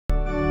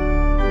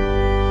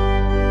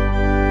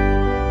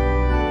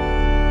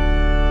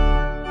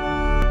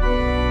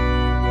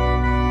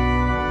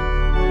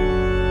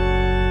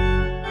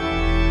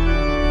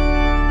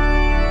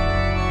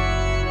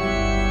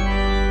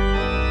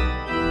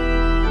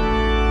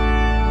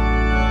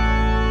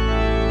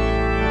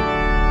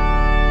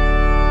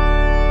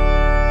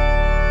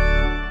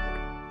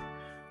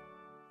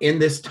In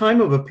this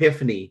time of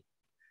Epiphany,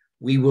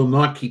 we will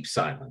not keep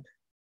silent.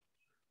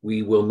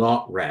 We will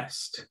not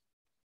rest.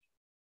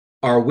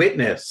 Our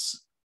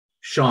witness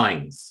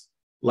shines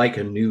like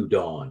a new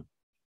dawn.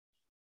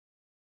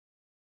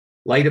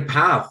 Light a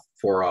path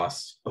for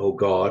us, O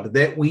God,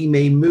 that we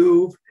may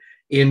move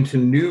into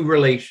new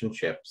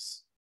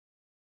relationships.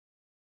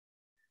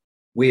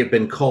 We have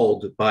been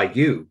called by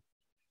you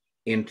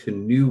into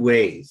new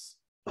ways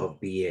of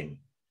being.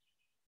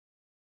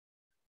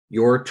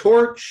 Your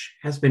torch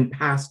has been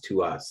passed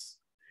to us.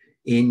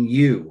 In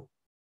you,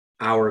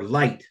 our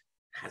light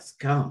has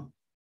come.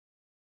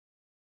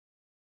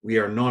 We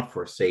are not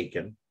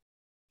forsaken.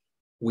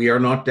 We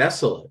are not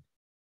desolate.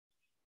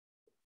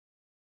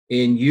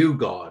 In you,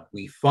 God,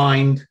 we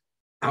find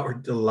our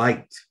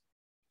delight.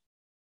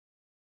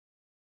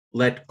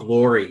 Let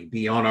glory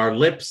be on our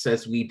lips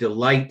as we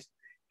delight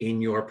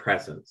in your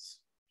presence.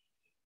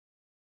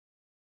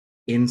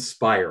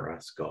 Inspire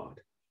us, God,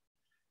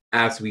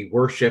 as we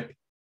worship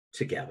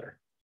together.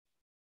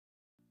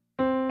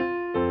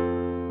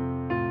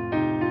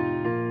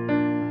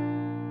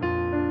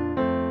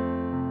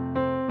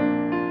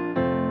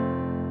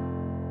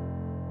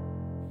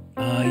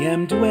 I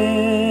am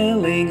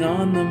dwelling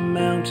on the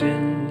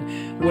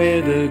mountain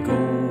where the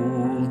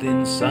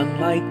golden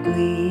sunlight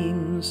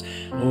gleams,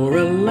 o'er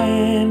a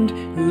land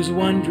whose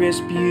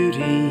wondrous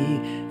beauty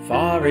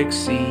far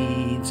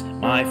exceeds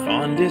my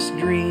fondest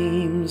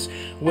dreams,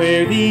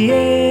 where the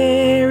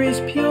air is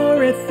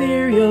pure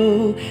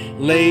ethereal,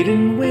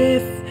 laden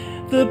with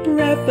the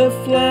breath of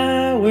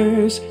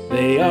flowers.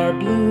 They are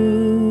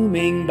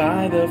blooming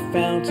by the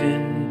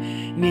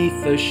fountain,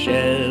 'neath the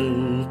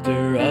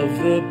shelter of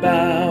the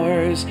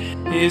bowers.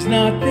 Is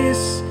not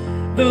this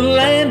the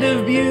land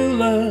of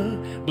Beulah,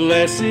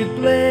 blessed,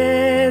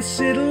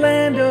 blessed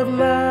land of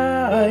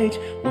light,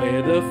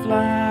 where the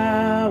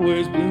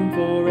flowers bloom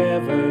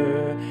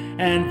forever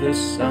and the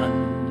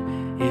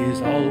sun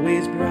is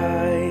always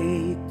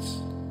bright?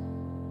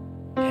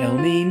 Tell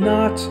me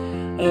not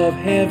of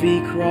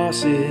heavy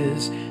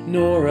crosses,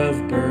 nor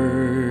of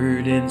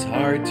burdens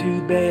hard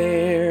to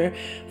bear,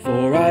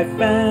 for I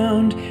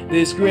found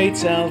this great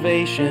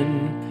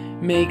salvation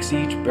makes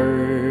each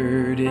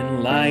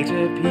burden light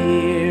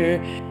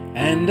appear.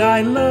 And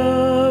I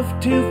love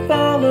to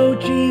follow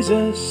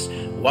Jesus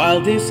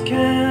while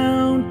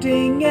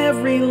discounting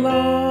every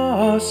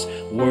loss,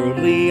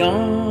 worldly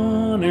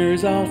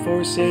honors all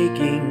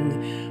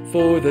forsaking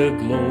for the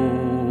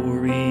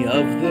glory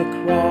of the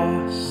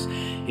cross.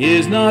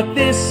 Is not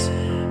this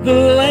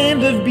the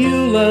land of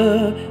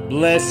Beulah,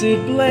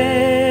 blessed,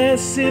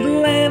 blessed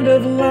land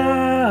of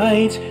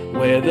light,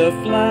 where the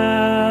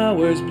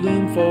flowers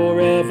bloom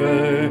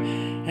forever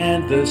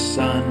and the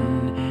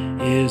sun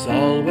is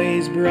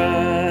always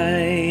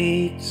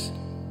bright?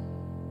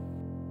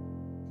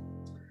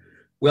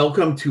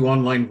 Welcome to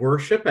online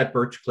worship at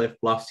Birchcliff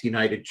Bluffs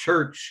United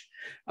Church.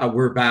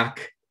 We're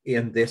back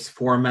in this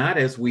format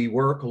as we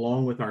work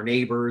along with our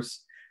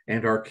neighbors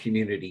and our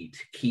community to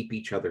keep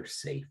each other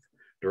safe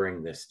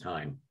during this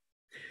time.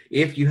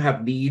 If you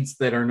have needs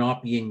that are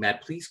not being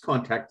met, please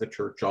contact the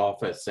church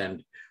office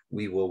and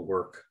we will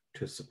work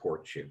to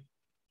support you.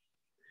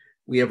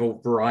 We have a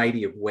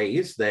variety of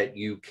ways that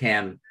you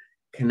can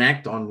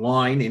connect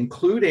online,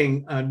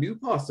 including a new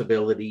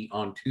possibility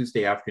on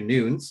Tuesday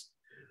afternoons.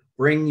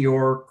 Bring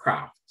your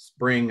crafts,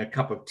 bring a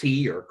cup of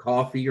tea or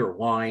coffee or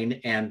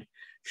wine and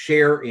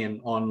share in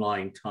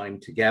online time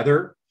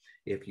together.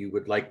 If you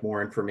would like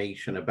more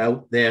information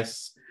about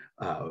this,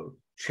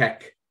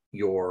 check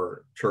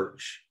your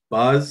church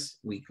buzz,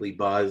 weekly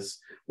buzz,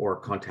 or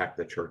contact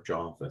the church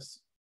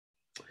office.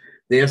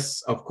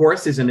 This, of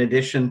course, is in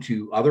addition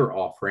to other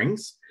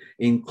offerings,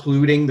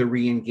 including the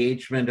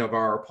re-engagement of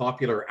our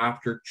popular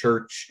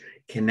after-church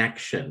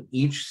connection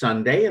each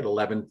Sunday at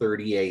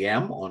 11:30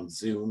 a.m. on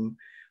Zoom,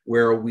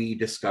 where we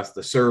discuss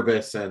the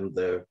service and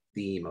the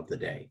theme of the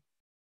day.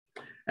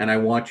 And I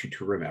want you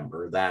to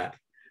remember that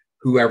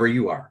whoever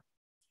you are,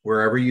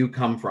 wherever you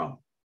come from,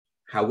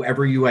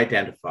 however you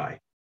identify,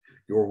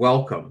 you're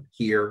welcome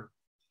here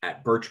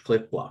at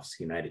Birchcliff Bluffs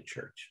United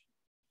Church.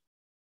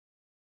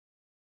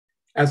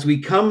 As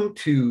we come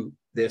to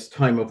this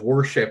time of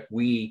worship,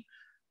 we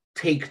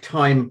take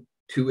time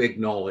to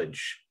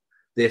acknowledge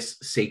this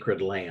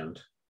sacred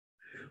land.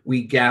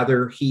 We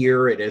gather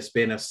here. It has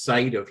been a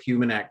site of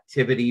human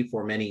activity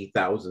for many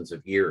thousands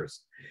of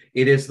years.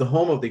 It is the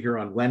home of the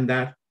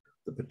Huron-Wendat,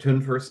 the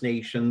Petun First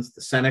Nations,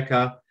 the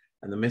Seneca,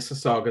 and the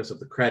Mississaugas of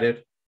the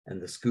Credit,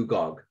 and the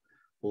Scugog.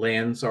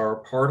 Lands are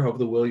part of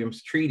the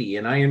Williams Treaty,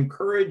 and I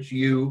encourage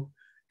you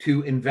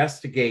to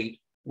investigate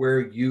where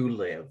you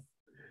live,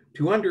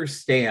 to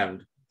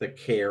understand the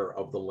care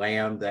of the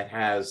land that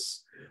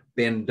has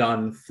been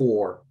done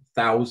for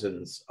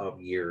thousands of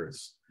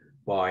years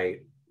by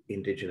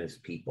Indigenous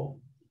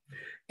people.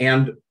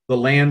 And the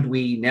land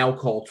we now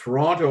call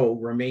Toronto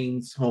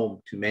remains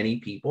home to many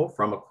people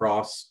from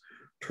across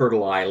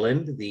Turtle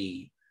Island,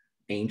 the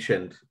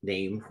ancient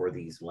name for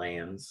these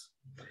lands.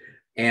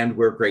 And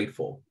we're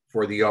grateful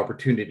for the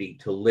opportunity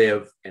to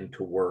live and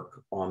to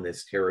work on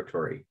this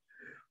territory.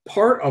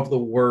 Part of the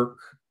work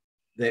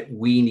that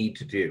we need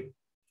to do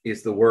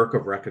is the work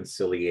of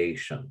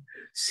reconciliation,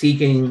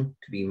 seeking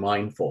to be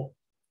mindful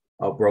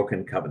of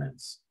broken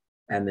covenants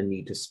and the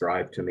need to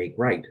strive to make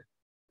right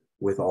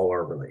with all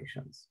our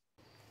relations.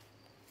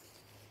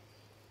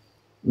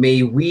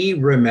 May we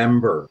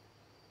remember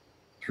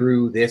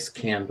through this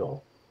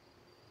candle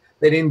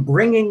that in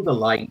bringing the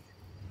light,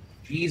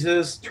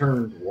 Jesus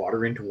turned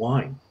water into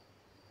wine,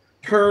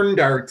 turned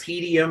our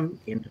tedium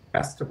into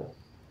festival,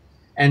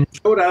 and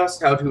showed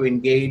us how to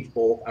engage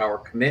both our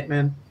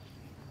commitment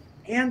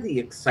and the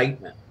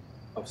excitement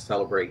of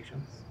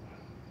celebrations.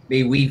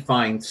 May we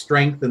find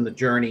strength in the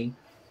journey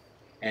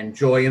and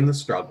joy in the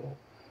struggle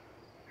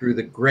through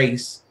the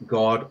grace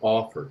God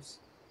offers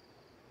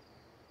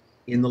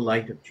in the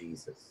light of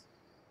Jesus.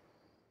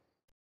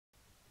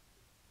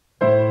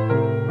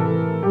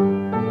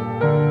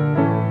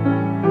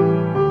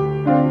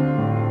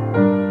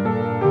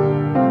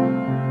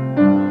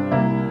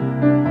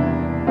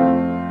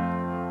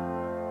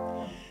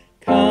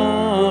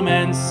 Come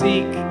and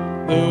seek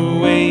the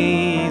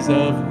ways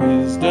of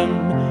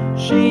wisdom,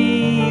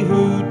 she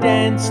who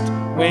danced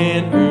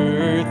when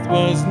earth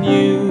was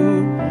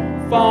new.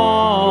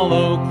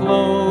 Follow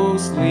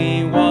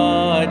closely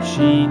what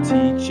she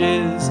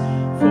teaches,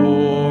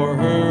 for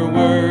her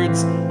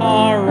words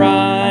are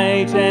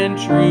right and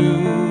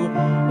true.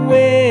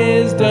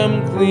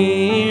 Wisdom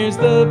clears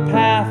the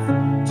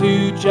path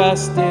to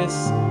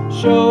justice,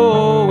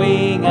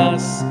 showing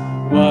us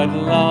what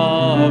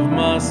love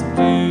must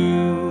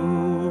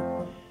do.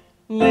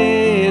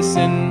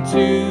 Listen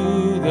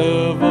to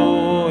the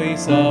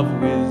voice of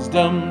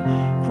wisdom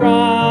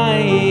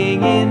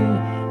crying in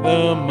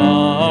the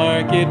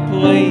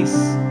marketplace.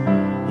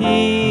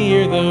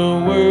 Hear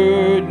the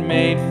word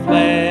made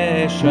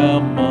flesh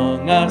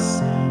among us,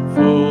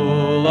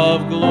 full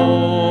of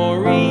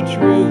glory,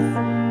 truth,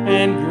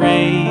 and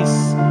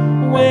grace.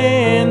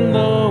 When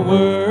the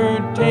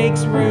word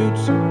takes root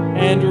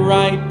and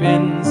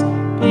ripens,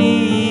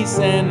 peace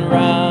and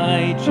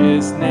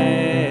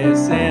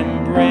righteousness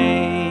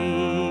embrace.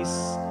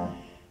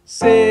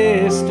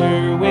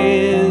 Sister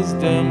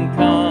wisdom,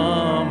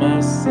 come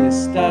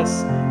assist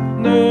us,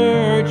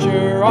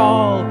 nurture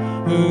all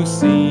who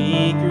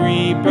seek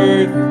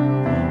rebirth.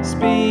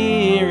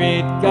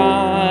 Spirit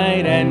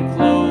guide and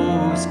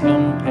close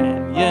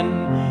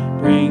companion,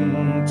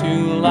 bring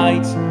to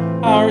light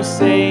our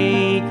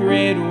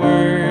sacred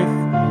worth.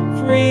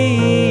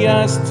 Free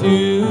us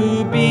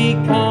to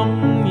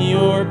become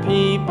your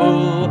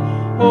people,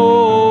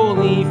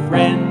 holy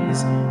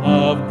friends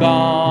of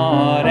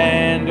God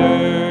and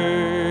earth.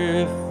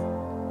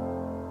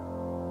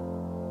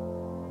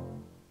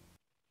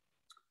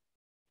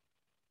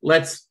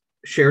 Let's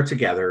share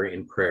together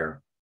in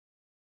prayer.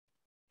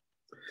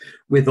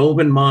 With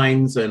open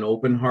minds and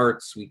open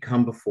hearts, we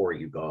come before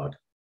you, God.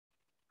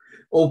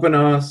 Open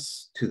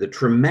us to the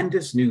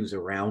tremendous news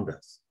around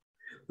us,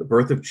 the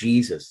birth of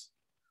Jesus,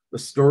 the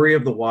story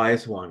of the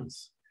wise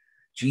ones,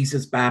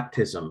 Jesus'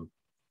 baptism,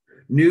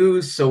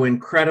 news so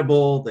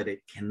incredible that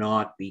it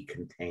cannot be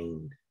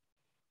contained.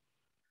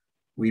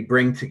 We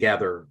bring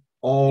together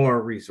all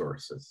our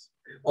resources,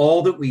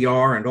 all that we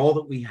are and all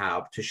that we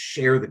have to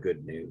share the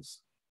good news.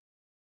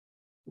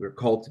 We're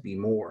called to be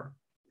more.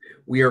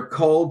 We are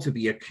called to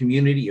be a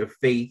community of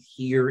faith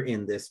here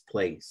in this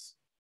place.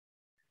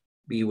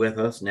 Be with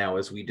us now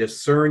as we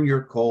discern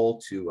your call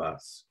to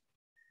us,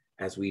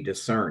 as we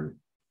discern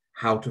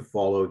how to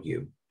follow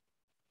you.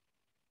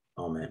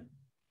 Amen.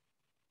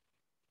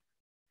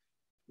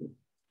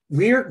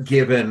 We're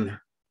given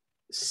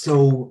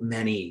so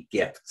many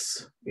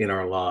gifts in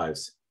our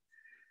lives,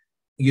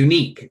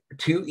 unique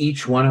to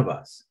each one of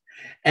us.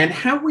 And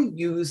how we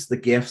use the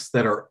gifts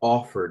that are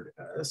offered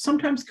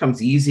sometimes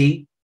comes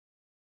easy,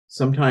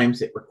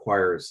 sometimes it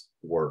requires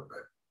work.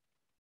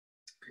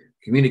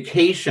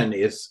 Communication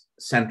is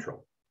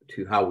central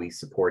to how we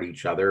support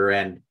each other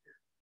and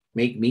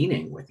make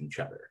meaning with each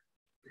other.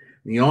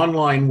 The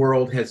online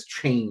world has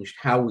changed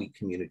how we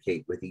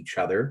communicate with each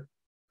other.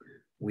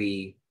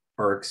 We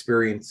are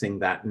experiencing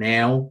that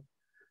now,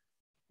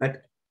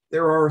 but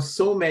there are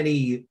so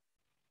many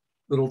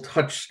little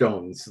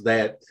touchstones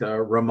that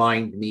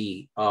remind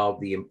me of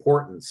the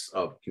importance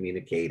of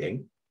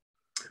communicating.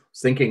 I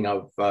was thinking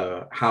of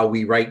how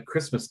we write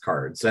Christmas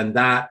cards and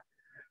that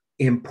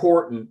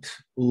important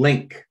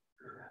link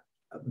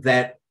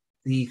that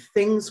the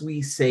things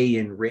we say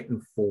in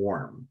written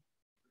form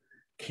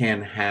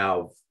can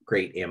have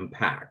great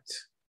impact.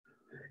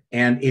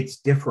 And it's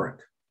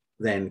different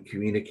than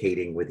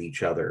communicating with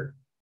each other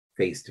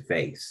face to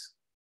face.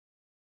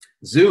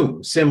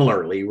 Zoom,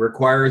 similarly,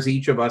 requires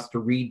each of us to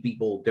read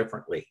people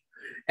differently.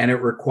 And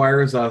it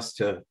requires us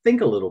to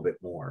think a little bit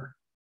more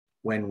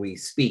when we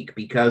speak,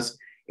 because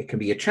it can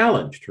be a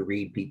challenge to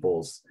read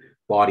people's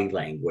body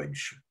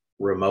language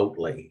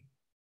remotely.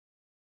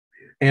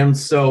 And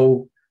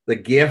so the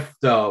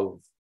gift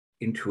of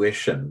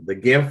intuition, the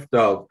gift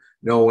of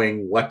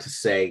knowing what to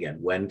say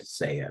and when to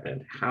say it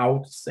and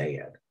how to say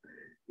it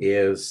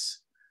is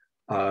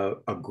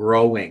a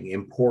growing,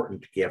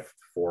 important gift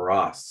for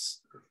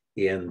us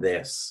in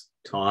this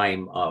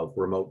time of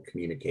remote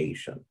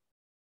communication.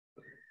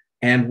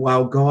 And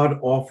while God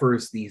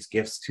offers these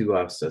gifts to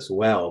us as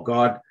well,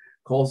 God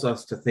calls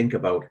us to think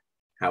about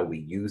how we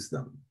use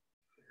them.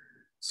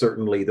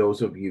 Certainly,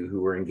 those of you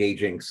who are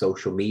engaging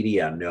social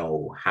media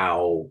know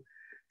how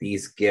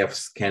these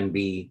gifts can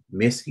be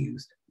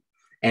misused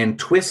and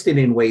twisted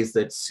in ways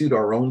that suit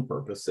our own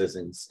purposes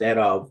instead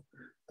of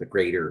the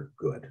greater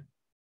good.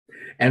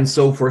 And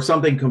so, for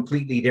something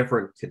completely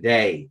different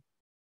today,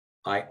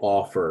 I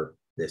offer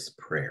this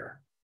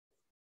prayer.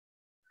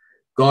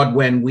 God,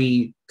 when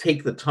we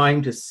take the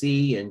time to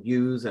see and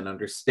use and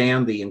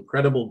understand the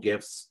incredible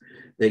gifts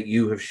that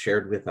you have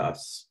shared with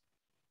us,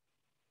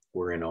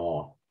 we're in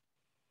awe.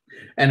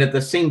 And at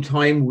the same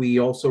time, we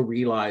also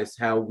realize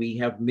how we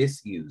have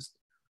misused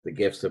the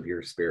gifts of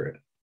your Spirit.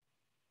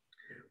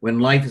 When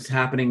life is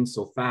happening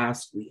so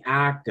fast, we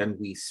act and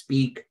we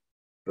speak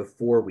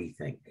before we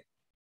think.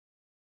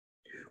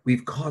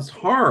 We've caused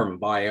harm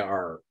by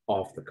our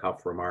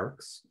off-the-cuff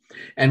remarks,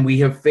 and we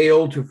have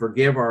failed to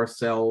forgive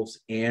ourselves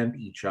and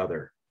each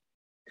other.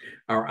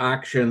 Our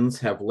actions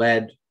have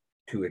led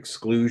to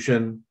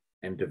exclusion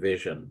and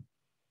division.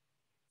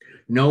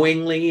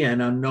 Knowingly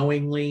and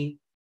unknowingly,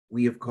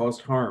 we have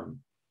caused harm.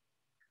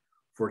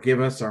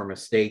 Forgive us our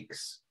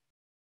mistakes,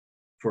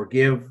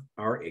 forgive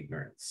our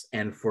ignorance,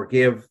 and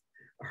forgive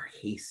our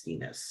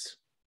hastiness.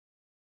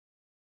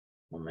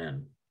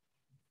 Amen.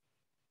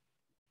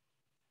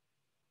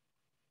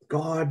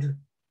 God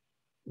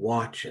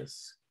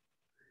watches.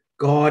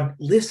 God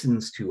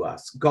listens to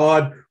us.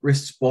 God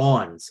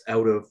responds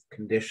out of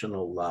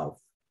conditional love.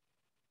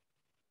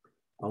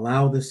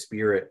 Allow the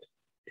Spirit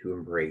to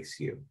embrace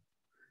you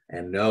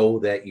and know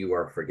that you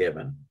are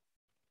forgiven.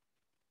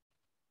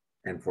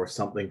 And for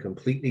something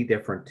completely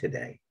different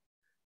today,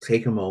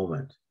 take a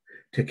moment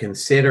to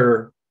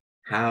consider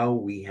how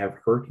we have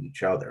hurt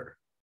each other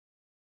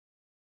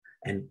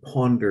and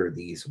ponder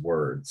these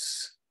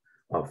words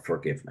of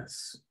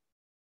forgiveness.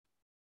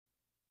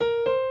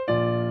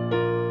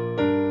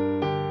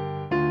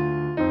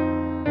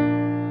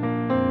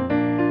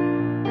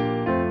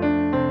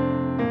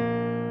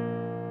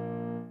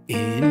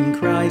 In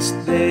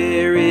Christ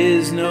there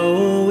is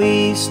no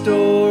east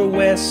or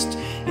west,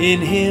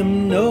 in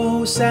him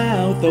no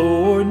south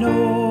or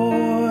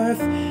north,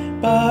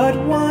 but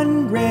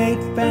one great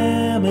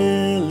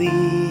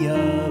family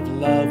of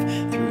love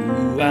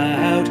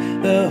throughout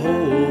the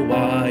whole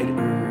wide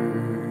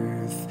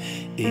earth.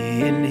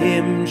 In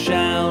him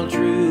shall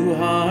true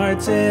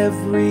hearts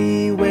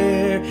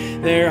everywhere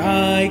their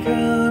high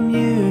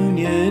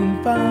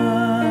communion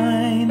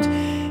find.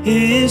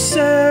 His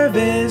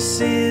service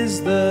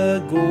is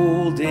the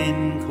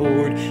golden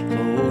cord,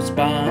 close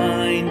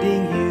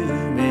binding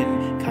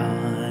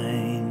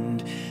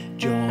humankind.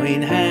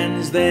 Join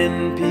hands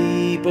then,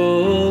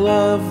 people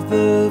of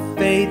the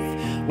faith,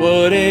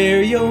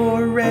 whate'er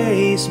your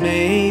race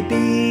may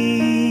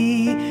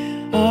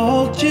be.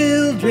 All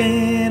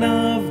children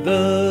of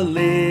the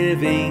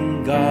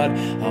living God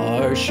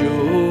are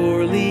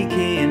surely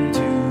kin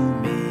to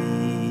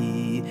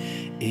me.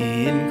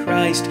 In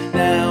Christ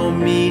now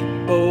meet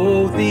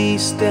both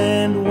east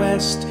and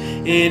west,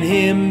 in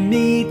him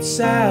meet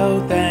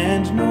south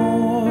and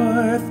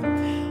north.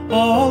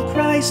 All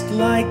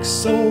Christ-like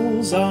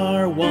souls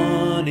are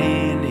one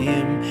in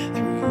him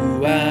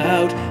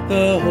throughout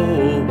the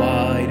whole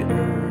wide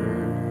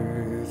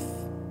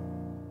earth.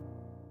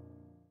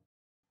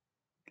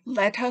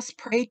 Let us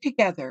pray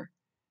together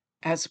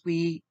as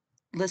we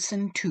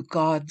listen to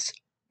God's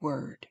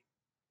word.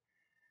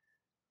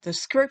 The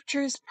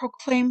scriptures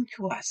proclaim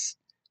to us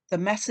the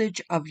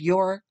message of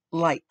your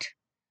light.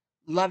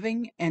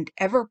 Loving and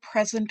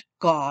ever-present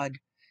God,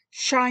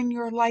 shine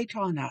your light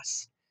on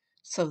us,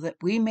 so that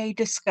we may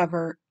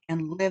discover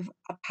and live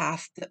a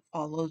path that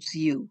follows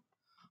you.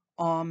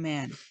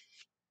 Amen.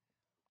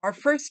 Our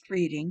first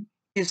reading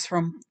is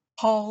from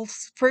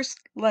Paul's first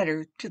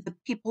letter to the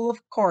people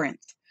of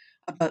Corinth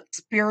about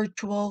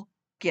spiritual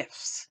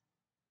gifts.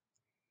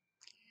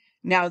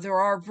 Now there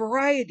are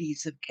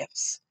varieties of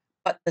gifts,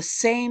 but the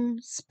same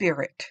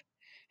Spirit.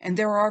 And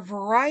there are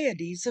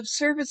varieties of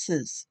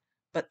services,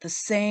 but the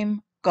same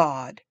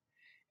God.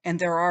 And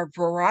there are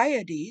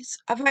varieties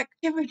of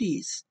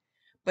activities,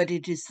 but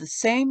it is the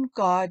same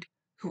God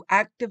who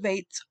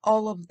activates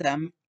all of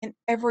them in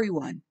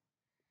everyone.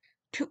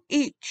 To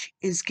each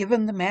is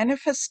given the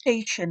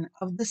manifestation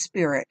of the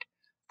Spirit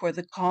for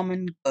the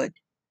common good.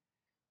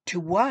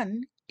 To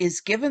one is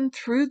given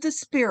through the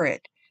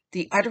Spirit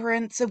the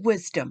utterance of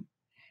wisdom,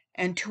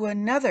 and to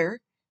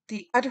another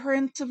the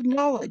utterance of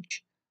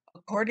knowledge,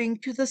 according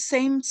to the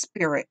same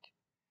Spirit.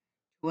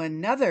 To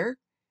another,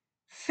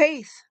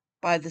 faith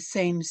by the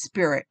same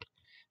Spirit.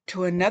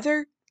 To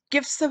another,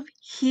 gifts of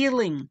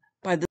healing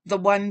by the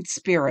one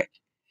Spirit.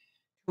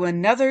 To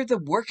another, the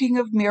working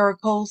of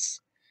miracles.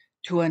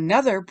 To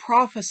another,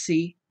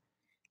 prophecy.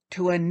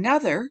 To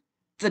another,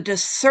 the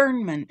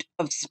discernment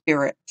of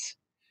spirits.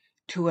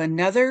 To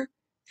another,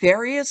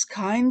 various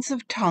kinds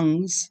of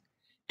tongues.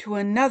 To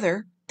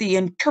another, the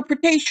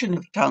interpretation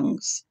of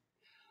tongues.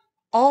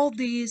 All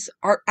these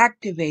are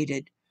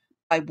activated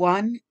by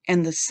one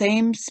and the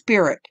same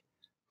Spirit,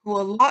 who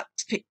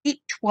allots to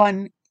each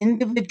one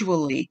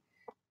individually,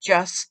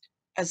 just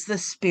as the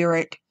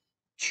Spirit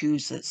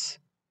chooses.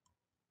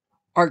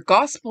 Our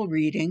gospel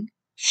reading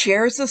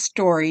shares a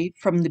story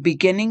from the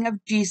beginning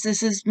of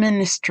Jesus'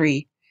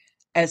 ministry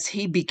as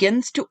he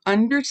begins to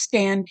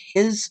understand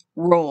his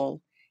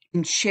role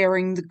in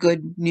sharing the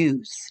good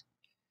news.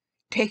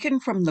 Taken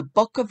from the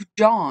book of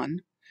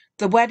John,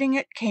 the wedding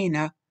at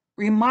Cana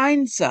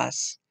reminds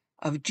us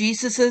of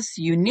Jesus'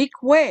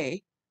 unique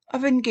way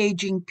of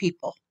engaging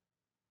people.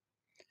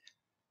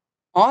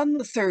 On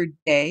the third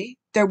day,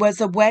 there was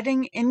a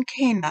wedding in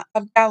Cana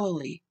of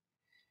Galilee,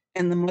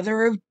 and the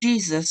mother of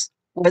Jesus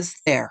was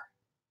there.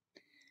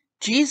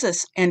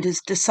 Jesus and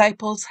his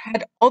disciples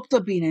had also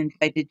been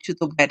invited to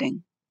the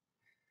wedding.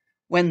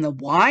 When the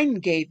wine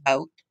gave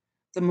out,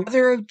 the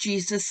mother of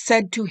Jesus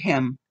said to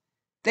him,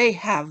 "They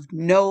have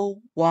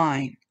no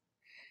wine."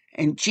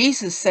 And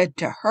Jesus said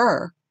to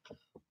her,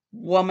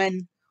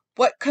 "Woman,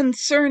 what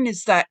concern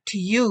is that to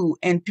you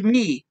and to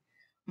me?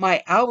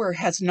 My hour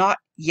has not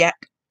yet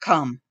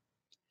come."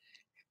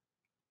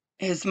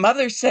 His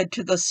mother said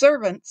to the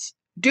servants,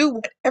 "Do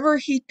whatever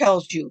he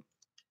tells you."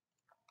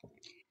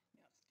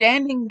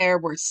 Standing there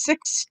were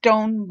 6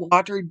 stone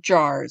water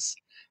jars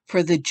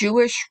for the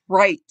Jewish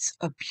rites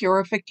of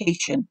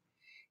purification,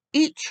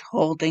 each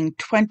holding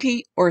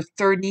 20 or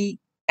 30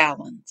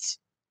 gallons.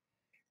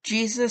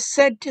 Jesus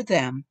said to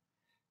them,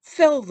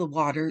 "Fill the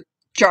water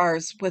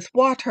jars with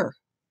water."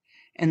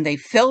 And they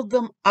filled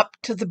them up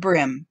to the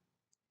brim.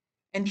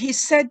 And he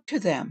said to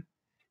them,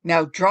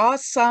 "Now draw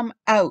some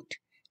out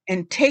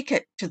and take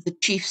it to the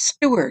chief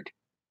steward."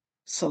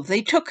 So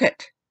they took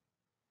it.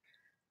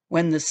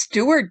 When the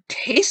steward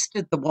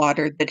tasted the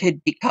water that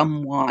had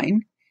become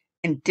wine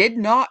and did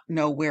not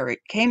know where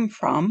it came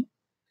from,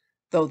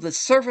 though the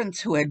servants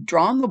who had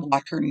drawn the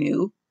water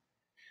knew,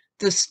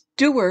 the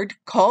steward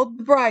called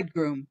the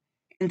bridegroom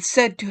and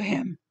said to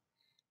him,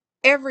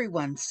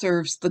 "Everyone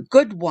serves the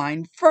good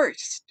wine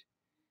first,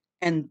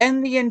 and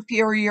then the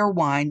inferior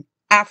wine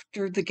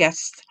after the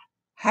guests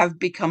have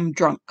become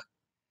drunk.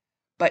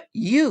 But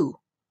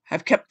you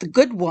have kept the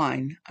good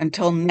wine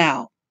until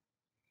now."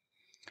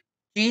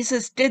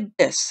 Jesus did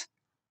this,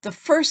 the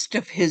first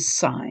of his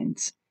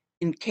signs,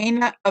 in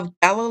Cana of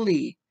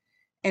Galilee,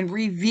 and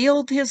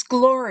revealed his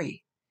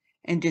glory,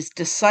 and his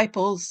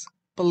disciples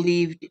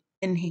believed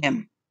in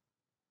him.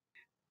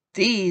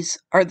 These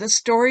are the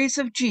stories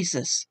of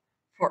Jesus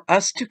for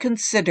us to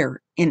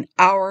consider in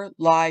our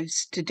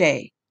lives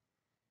today.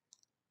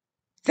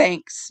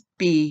 Thanks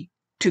be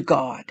to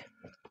God.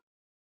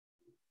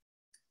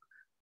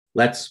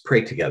 Let's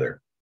pray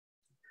together.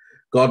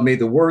 God, may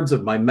the words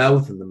of my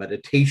mouth and the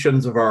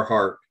meditations of our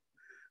heart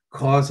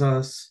cause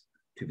us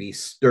to be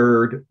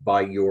stirred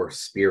by your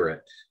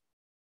Spirit.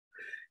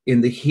 In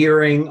the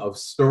hearing of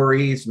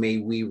stories, may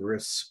we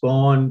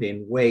respond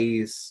in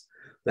ways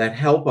that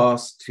help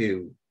us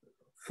to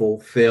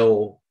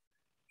fulfill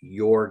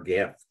your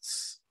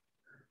gifts,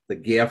 the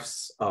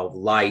gifts of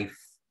life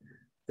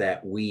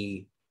that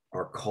we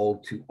are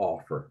called to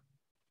offer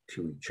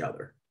to each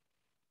other.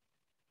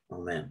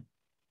 Amen.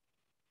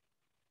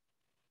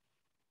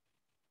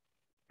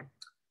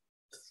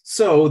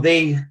 So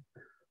they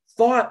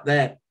thought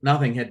that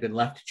nothing had been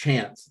left to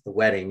chance at the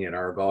wedding in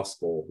our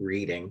gospel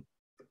reading.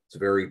 It's a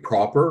very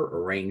proper,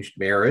 arranged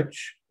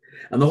marriage,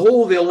 and the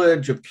whole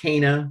village of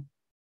Cana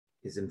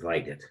is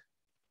invited.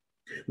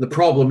 The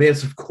problem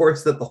is, of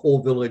course, that the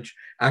whole village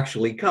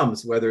actually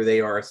comes, whether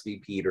they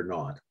RSVP'd or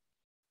not.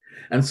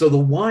 And so the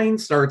wine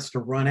starts to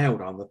run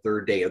out on the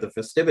third day of the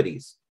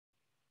festivities.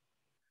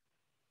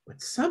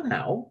 But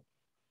somehow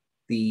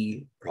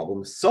the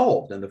problem is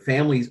solved and the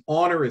family's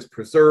honor is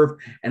preserved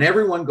and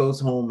everyone goes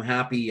home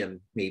happy and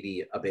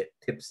maybe a bit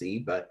tipsy.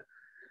 But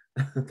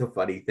the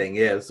funny thing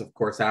is, of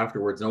course,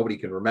 afterwards, nobody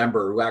can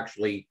remember who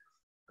actually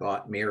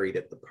got married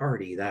at the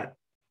party. That,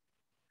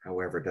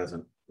 however,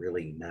 doesn't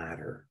really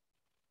matter.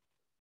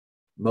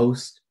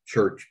 Most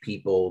church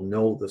people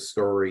know the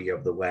story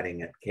of the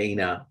wedding at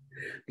Cana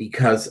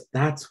because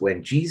that's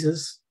when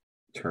Jesus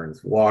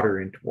turns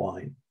water into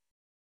wine.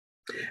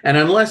 And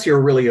unless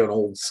you're really an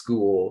old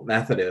school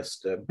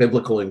Methodist,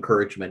 biblical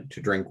encouragement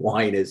to drink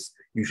wine is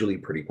usually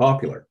pretty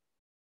popular.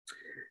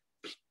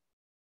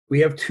 We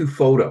have 2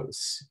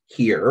 photos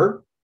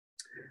here.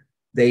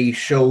 They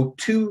show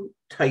 2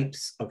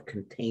 types of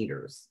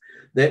containers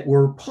that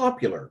were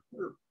popular,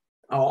 or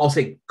I'll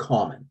say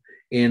common,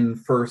 in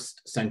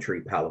first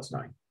century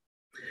Palestine.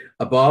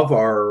 Above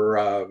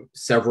are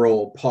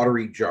several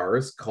pottery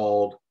jars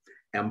called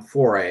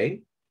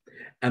amphorae,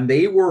 and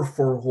they were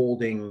for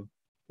holding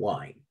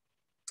wine.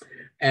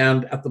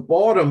 And at the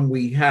bottom,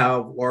 we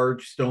have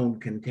large stone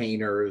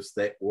containers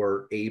that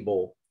were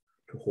able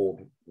to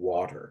hold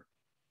water.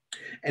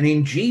 And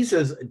in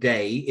Jesus'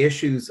 day,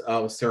 issues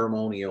of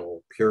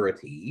ceremonial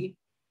purity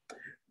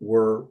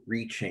were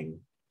reaching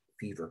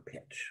fever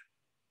pitch.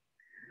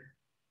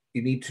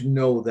 You need to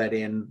know that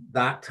in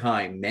that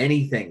time,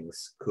 many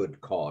things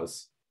could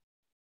cause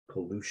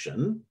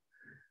pollution.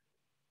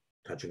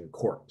 touching a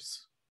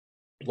corpse,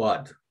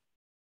 blood,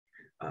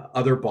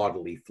 other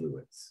bodily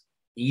fluids,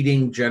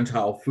 eating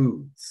Gentile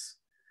foods.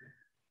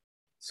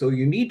 So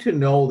you need to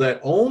know that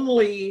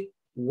only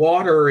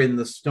water in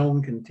the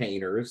stone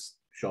containers,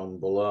 shown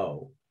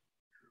below,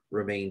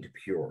 remained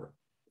pure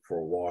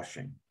for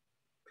washing.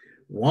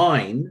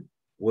 Wine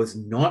was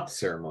not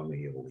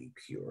ceremonially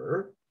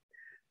pure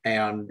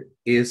and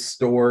is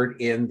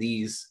stored in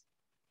these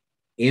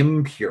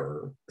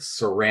impure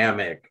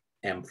ceramic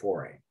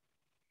amphorae.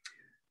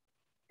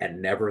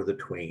 And never the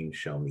twain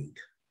shall meet.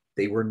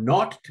 They were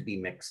not to be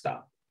mixed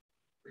up.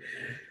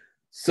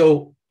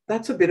 So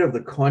that's a bit of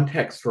the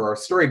context for our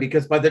story,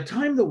 because by the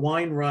time the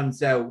wine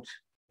runs out,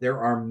 there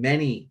are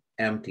many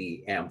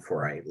empty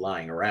amphorae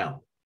lying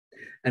around.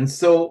 And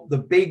so the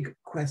big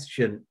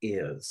question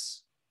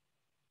is,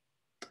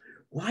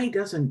 why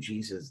doesn't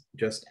Jesus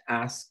just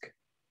ask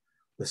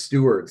the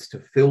stewards to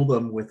fill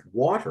them with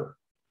water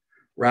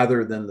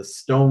rather than the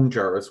stone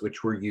jars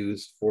which were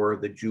used for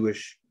the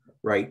Jewish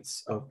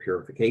rites of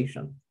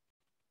purification?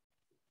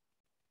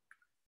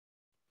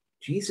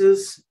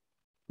 Jesus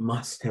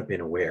must have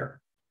been aware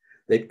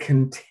that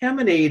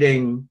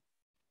contaminating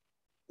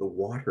the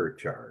water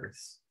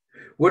jars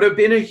would have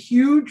been a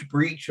huge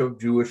breach of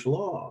Jewish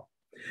law.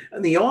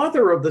 And the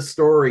author of the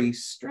story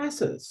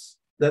stresses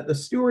that the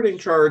steward in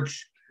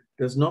charge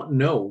does not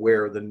know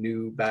where the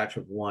new batch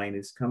of wine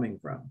is coming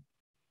from.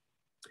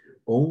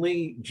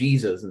 Only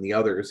Jesus and the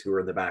others who are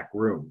in the back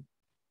room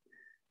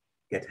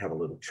get to have a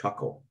little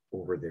chuckle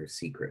over their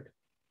secret.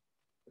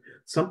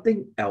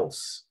 Something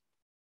else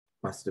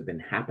must have been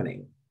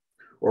happening,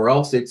 or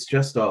else it's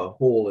just a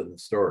hole in the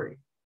story,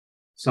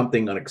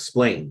 something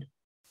unexplained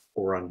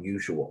or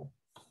unusual.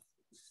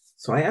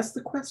 So I asked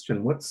the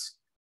question, what's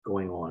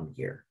going on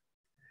here?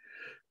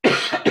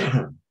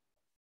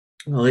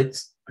 Well,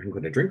 I'm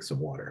going to drink some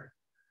water.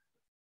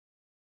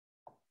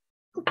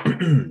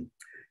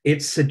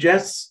 It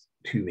suggests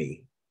to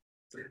me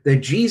that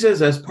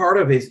Jesus, as part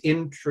of his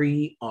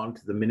entry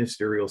onto the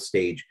ministerial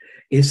stage,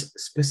 is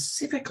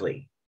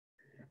specifically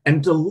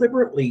and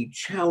deliberately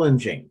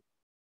challenging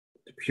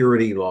the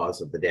purity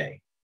laws of the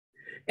day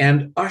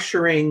and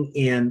ushering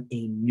in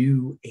a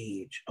new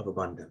age of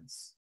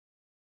abundance.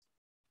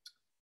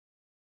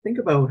 Think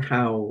about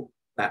how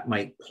that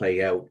might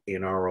play out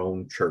in our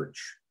own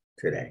church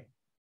today.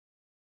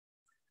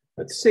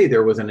 Let's say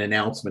there was an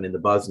announcement in the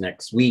Buzz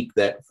next week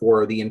that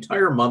for the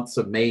entire months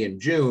of May and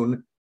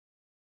June,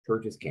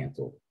 church is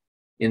canceled.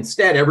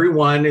 Instead,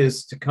 everyone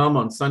is to come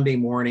on Sunday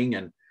morning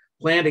and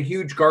plant a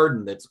huge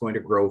garden that's going to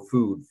grow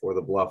food for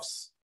the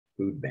Bluffs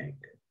Food Bank.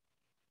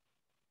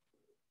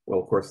 Well,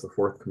 of course, the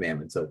fourth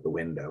commandment's out the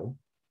window,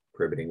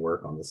 prohibiting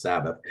work on the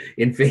Sabbath,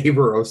 in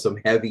favor of some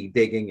heavy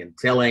digging and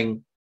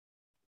tilling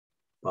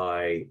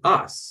by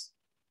us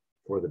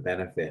for the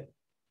benefit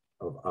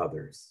of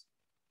others.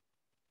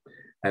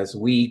 As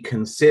we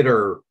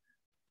consider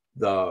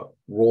the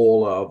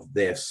role of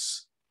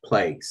this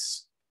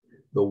place,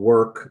 the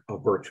work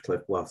of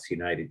Birchcliff Bluffs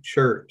United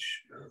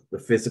Church, the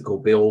physical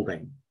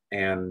building,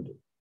 and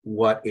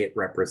what it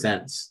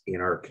represents in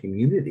our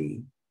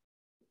community,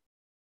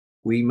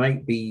 we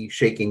might be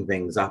shaking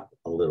things up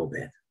a little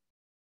bit.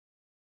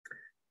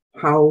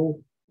 How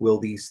will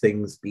these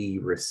things be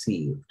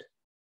received?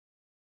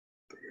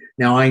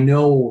 Now, I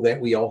know that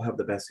we all have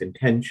the best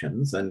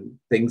intentions and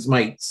things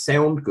might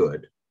sound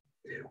good.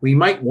 We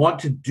might want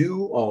to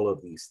do all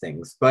of these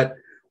things, but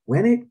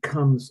when it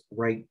comes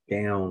right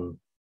down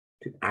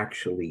to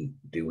actually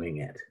doing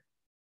it,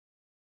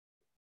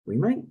 we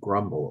might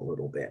grumble a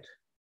little bit.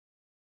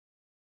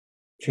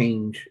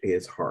 Change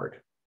is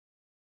hard.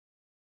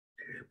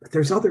 But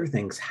there's other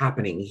things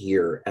happening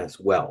here as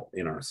well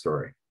in our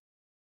story.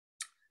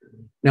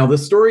 Now, the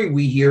story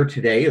we hear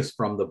today is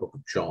from the book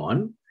of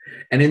John.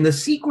 And in the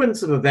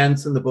sequence of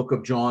events in the book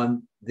of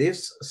John,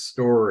 this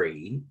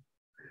story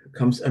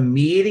comes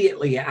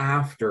immediately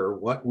after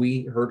what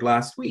we heard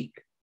last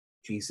week,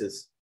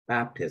 Jesus'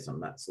 baptism.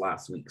 That's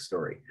last week's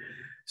story.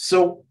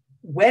 So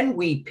when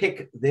we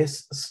pick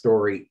this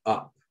story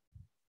up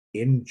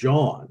in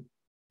John,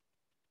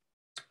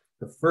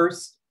 the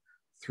first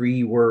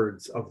three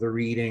words of the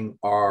reading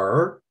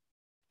are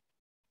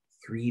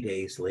 3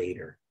 days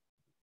later.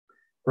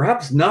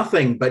 Perhaps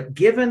nothing, but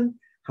given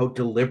how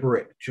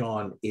deliberate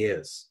John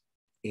is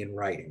in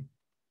writing,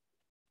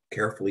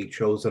 carefully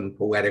chosen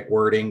poetic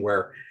wording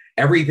where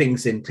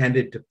everything's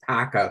intended to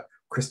pack a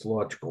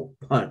Christological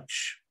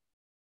punch.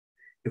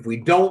 If we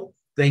don't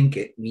think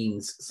it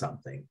means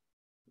something,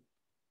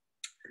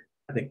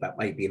 I think that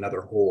might be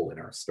another hole in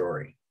our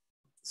story.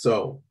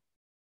 So,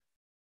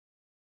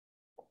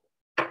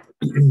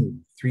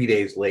 3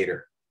 days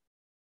later,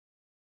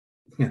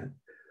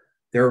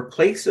 there are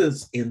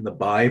places in the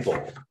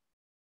Bible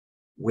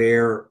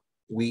where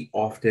we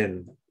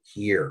often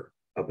hear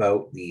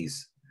about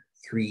these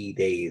 3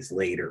 days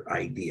later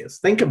ideas.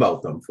 Think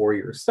about them for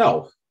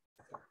yourself.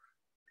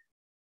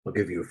 I'll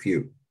give you a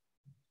few.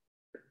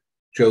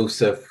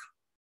 Joseph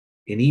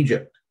in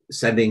Egypt,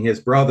 sending his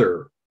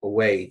brother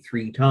away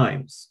 3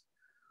 times,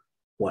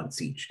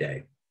 once each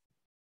day.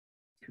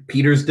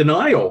 Peter's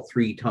denial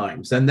 3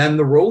 times, and then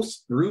the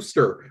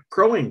rooster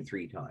crowing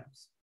 3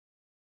 times.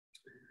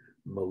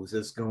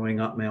 Moses going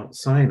up Mount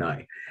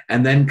Sinai,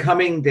 and then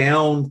coming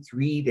down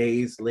 3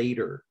 days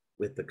later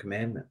with the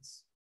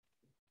commandments.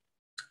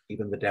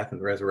 Even the death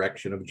and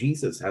resurrection of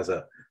Jesus has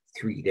a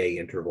 3-day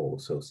interval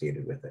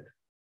associated with it.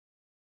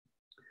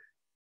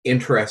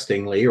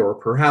 Interestingly, or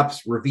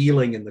perhaps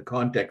revealing in the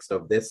context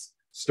of this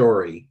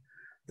story,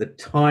 the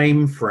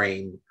time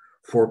frame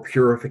for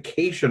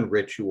purification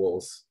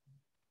rituals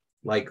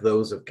like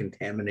those of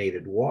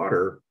contaminated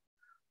water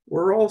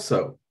were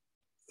also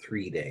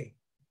 3-day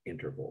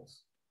intervals.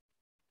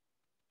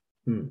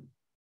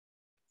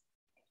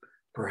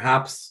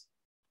 Perhaps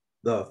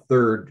the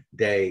 3rd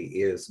day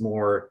is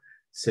more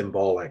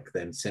symbolic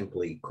than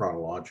simply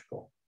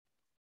chronological.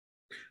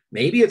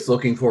 Maybe it's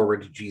looking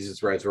forward to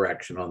Jesus'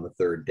 resurrection on the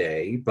 3rd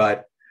day,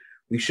 but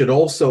we should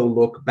also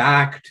look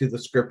back to the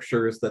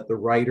scriptures that the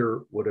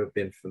writer would have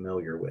been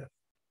familiar with.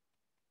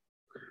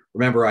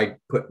 Remember, I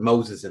put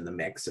Moses in the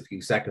mix a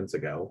few seconds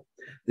ago.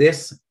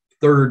 This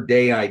 3rd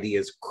day idea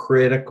is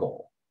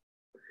critical.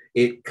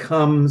 It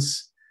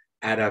comes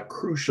at a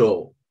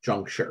crucial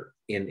juncture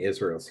in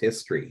Israel's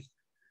history.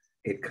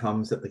 It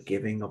comes at the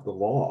giving of the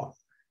law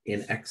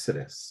in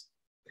Exodus.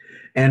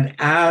 And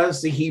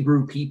as the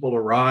Hebrew people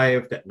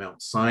arrived at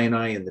Mount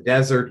Sinai in the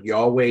desert,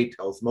 Yahweh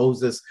tells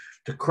Moses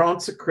to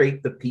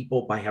consecrate the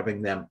people by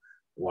having them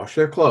wash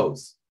their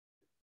clothes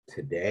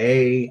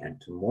today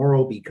and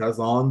tomorrow, because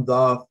on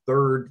the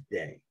 3rd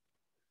day,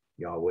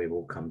 Yahweh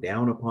will come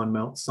down upon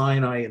Mount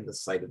Sinai in the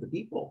sight of the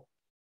people.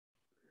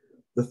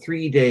 The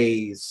 3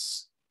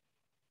 days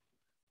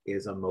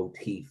is a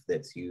motif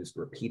that's used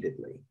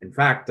repeatedly. In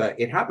fact,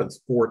 it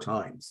happens 4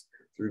 times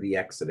through the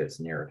Exodus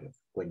narrative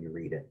when you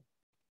read it.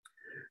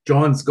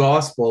 John's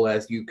gospel,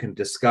 as you can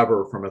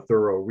discover from a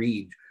thorough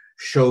read,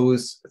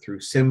 shows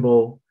through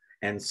symbol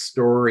and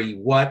story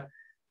what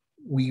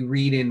we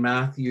read in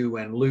Matthew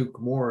and Luke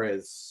more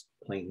as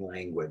plain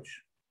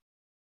language.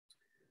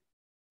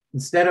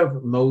 Instead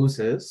of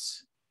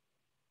Moses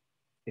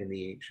in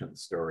the ancient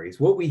stories,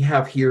 what we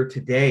have here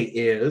today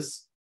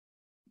is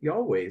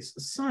Yahweh's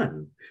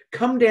son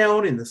come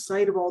down in the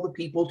sight of all the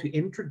people to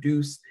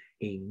introduce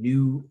a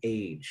new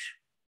age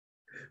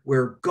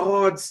where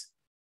God's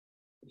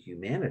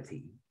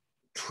humanity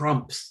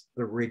trumps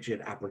the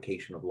rigid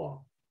application of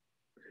law.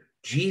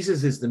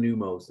 Jesus is the new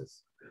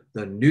Moses,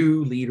 the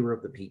new leader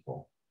of the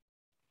people.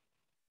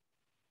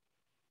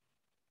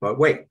 But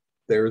wait,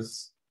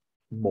 there's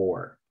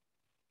more.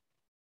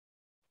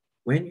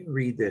 When you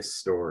read this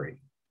story,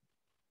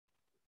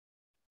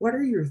 what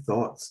are your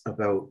thoughts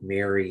about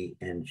Mary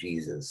and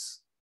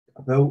Jesus,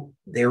 about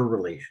their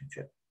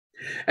relationship?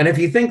 And if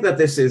you think that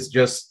this is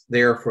just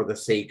there for the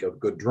sake of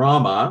good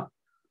drama,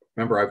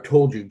 remember, I've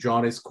told you,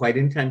 John is quite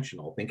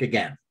intentional. Think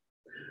again.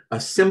 A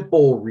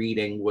simple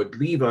reading would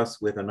leave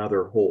us with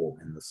another hole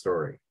in the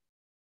story.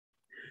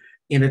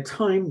 In a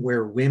time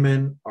where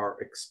women are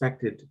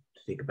expected to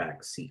take a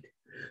back seat,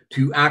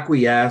 to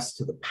acquiesce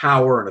to the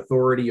power and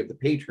authority of the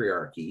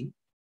patriarchy,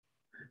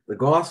 the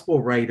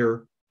gospel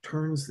writer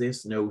turns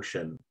this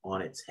notion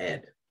on its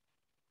head.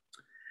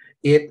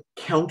 It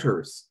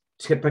counters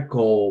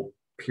typical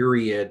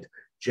period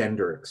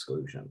gender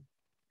exclusion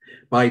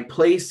by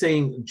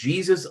placing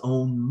Jesus'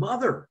 own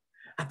mother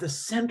at the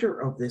center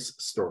of this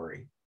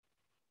story.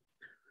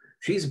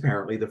 She's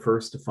apparently the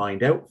first to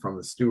find out from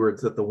the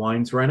stewards that the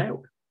wine's run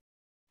out.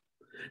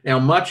 Now,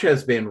 much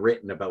has been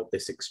written about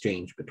this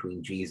exchange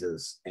between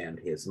Jesus and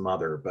his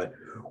mother, but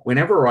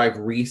whenever I've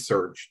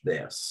researched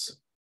this,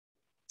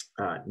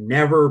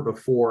 never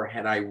before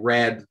had I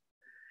read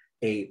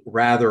a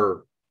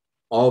rather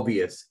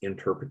obvious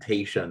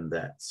interpretation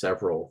that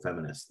several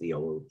feminist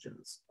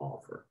theologians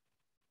offer.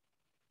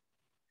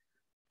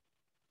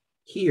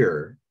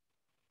 Here,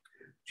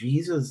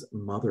 Jesus'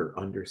 mother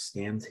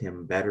understands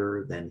him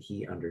better than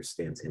he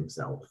understands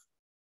himself.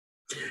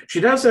 She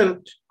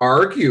doesn't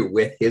argue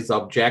with his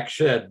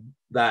objection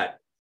that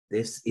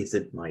this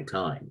isn't my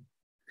time.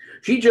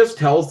 She just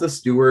tells the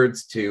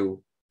stewards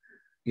to,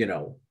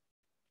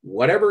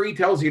 whatever he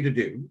tells you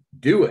to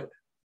do it.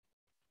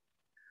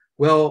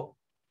 Well,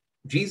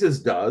 Jesus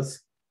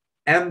does,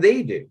 and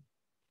they do.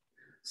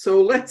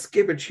 So let's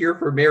give a cheer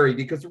for Mary,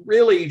 because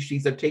really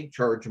she's a take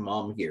charge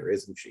mom here,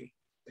 isn't she?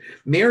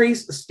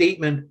 Mary's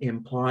statement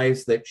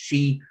implies that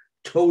she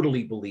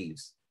totally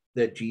believes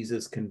that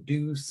Jesus can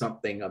do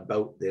something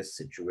about this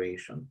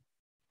situation.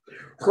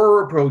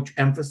 Her approach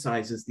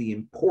emphasizes the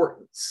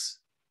importance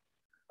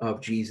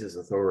of Jesus'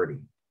 authority.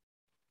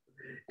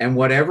 And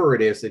whatever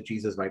it is that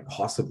Jesus might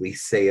possibly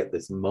say at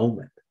this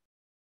moment,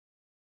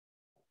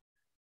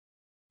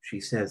 she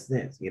says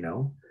this,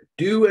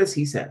 do as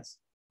he says,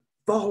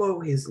 follow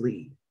his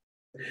lead.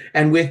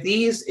 And with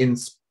these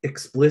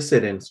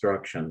explicit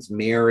instructions,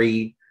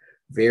 Mary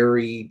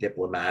very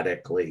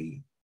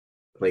diplomatically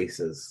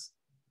places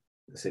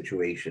the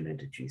situation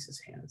into Jesus'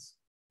 hands.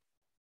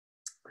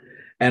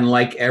 And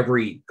like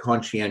every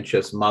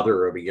conscientious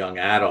mother of a young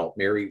adult,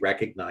 Mary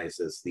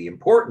recognizes the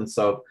importance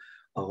of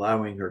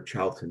allowing her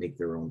child to make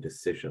their own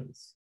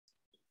decisions.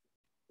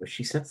 but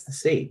she sets the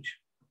stage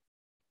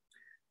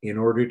in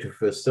order to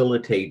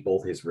facilitate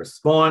both his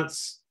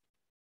response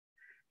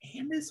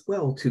and as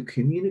well to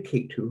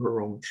communicate to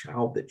her own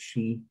child that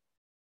she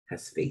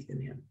has faith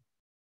in him.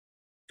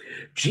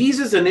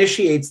 Jesus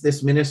initiates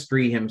this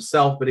ministry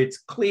himself, but it's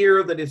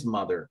clear that his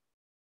mother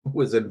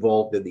was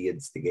involved in the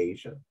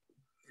instigation.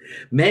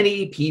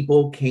 Many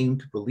people came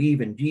to believe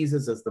in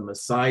Jesus as the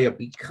Messiah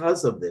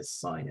because of this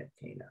sign at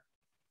Cana.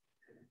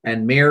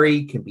 And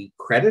Mary can be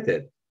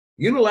credited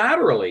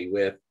unilaterally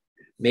with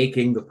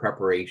making the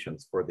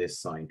preparations for this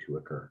sign to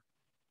occur.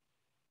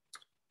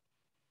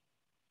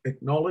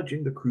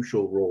 Acknowledging the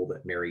crucial role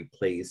that Mary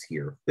plays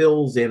here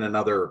fills in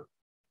another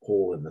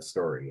hole in the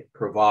story. It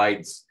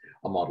provides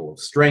a model of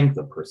strength,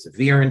 of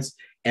perseverance,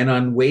 and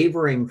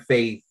unwavering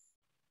faith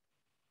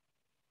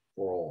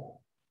for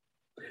all,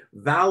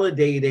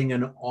 validating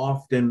an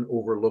often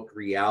overlooked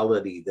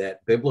reality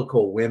that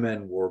biblical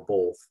women were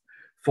both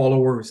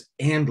followers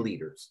and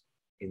leaders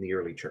in the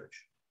early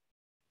church.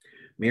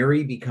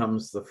 Mary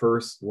becomes the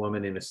first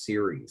woman in a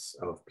series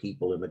of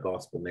people in the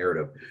gospel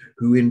narrative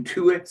who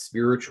intuit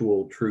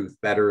spiritual truth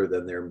better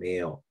than their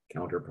male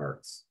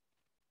counterparts.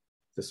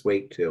 Just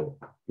wait till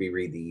we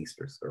read the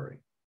Easter story.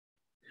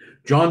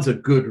 John's a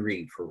good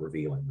read for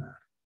revealing that.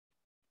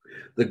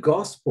 The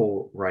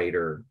gospel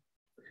writer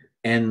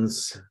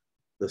ends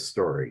the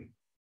story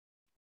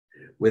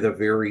with a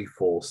very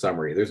full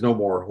summary. There's no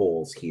more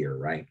holes here,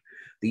 right?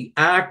 The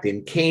act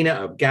in Cana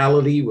of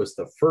Galilee was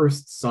the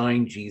first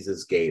sign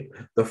Jesus gave,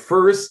 the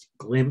first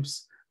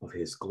glimpse of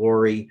his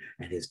glory,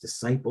 and his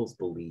disciples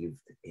believed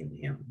in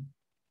him.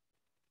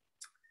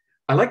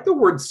 I like the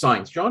word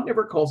signs. John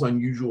never calls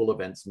unusual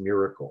events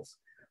miracles.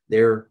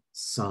 They're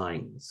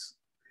signs.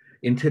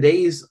 In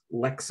today's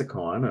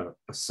lexicon,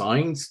 a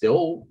sign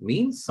still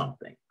means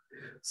something,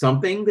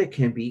 something that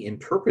can be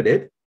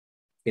interpreted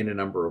in a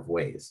number of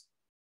ways.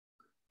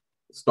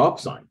 Stop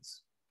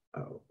signs,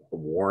 a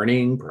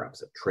warning,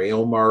 perhaps a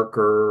trail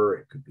marker,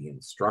 it could be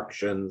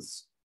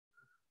instructions.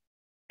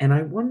 And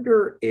I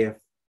wonder if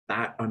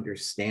that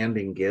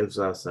understanding gives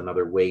us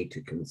another way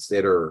to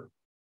consider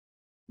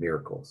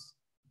miracles.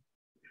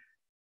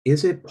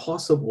 Is it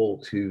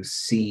possible to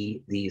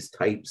see these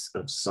types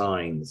of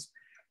signs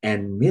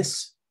and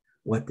miss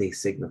what they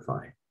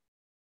signify?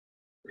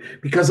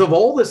 Because of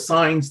all the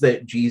signs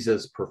that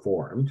Jesus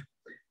performed,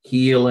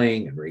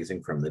 healing and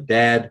raising from the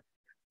dead,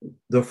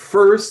 the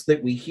first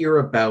that we hear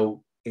about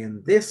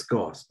in this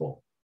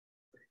gospel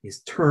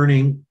is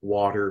turning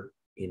water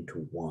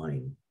into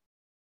wine.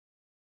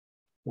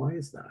 Why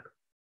is that?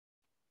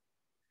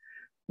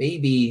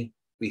 Maybe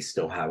we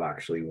still have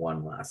actually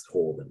one last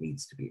hole that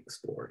needs to be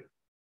explored.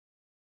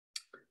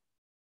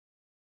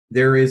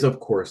 There is, of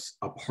course,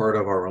 a part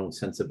of our own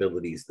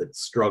sensibilities that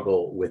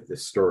struggle with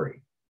this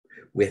story,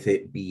 with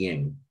it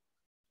being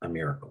a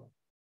miracle.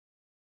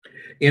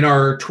 In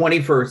our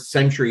 21st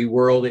century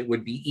world, it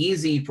would be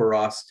easy for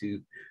us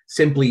to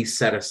simply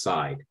set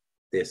aside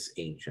this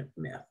ancient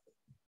myth.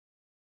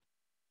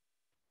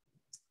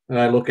 And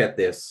I look at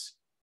this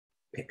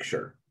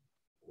picture,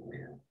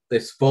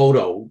 this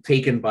photo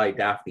taken by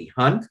Daphne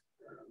Hunt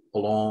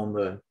along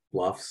the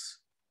bluffs,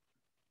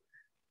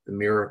 the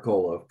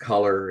miracle of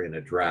color in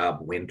a drab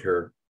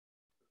winter.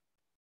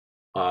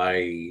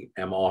 I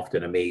am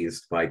often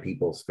amazed by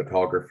people's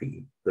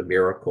photography, the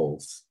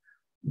miracles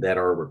that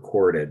are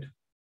recorded.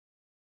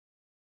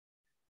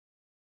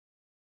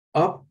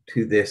 Up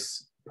to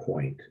this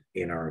point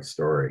in our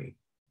story,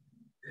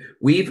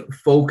 we've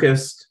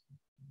focused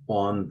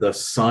on the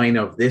sign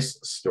of this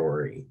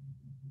story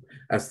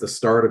as the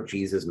start of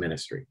Jesus'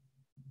 ministry.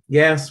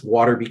 Yes,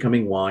 water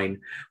becoming wine,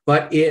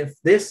 but if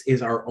this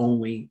is our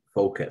only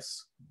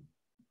focus,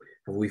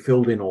 have we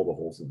filled in all the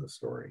holes in the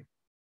story?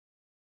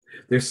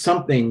 There's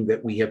something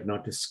that we have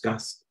not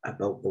discussed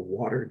about the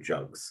water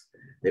jugs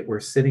that were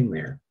sitting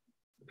there.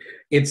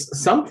 It's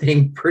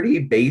something pretty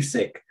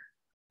basic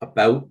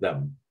about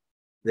them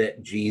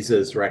that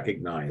Jesus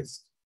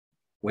recognized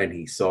when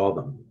he saw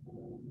them.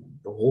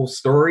 The whole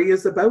story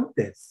is about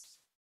this.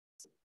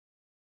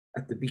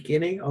 At the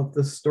beginning of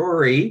the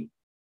story,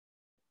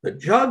 the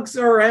jugs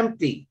are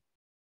empty.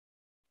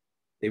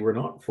 They were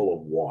not full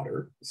of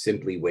water,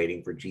 simply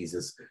waiting for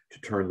Jesus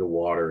to turn the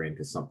water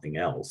into something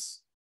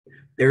else.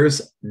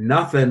 There's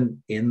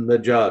nothing in the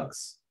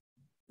jugs.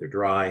 They're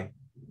dry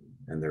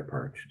and they're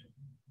parched.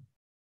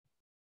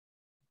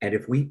 And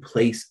if we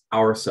place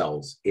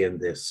ourselves in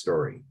this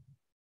story,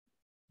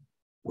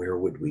 where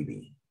would we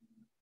be?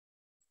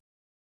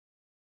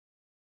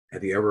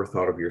 Have you ever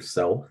thought of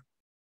yourself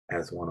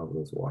as one of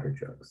those water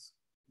jugs?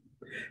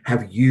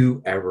 Have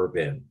you ever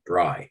been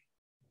dry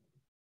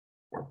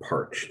or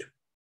parched?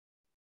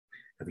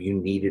 Have you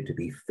needed to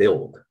be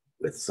filled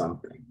with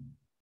something?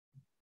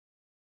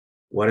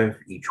 What if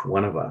each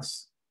one of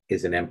us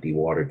is an empty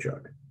water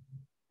jug?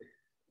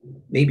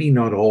 Maybe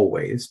not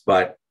always,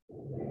 but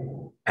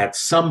at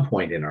some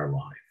point in our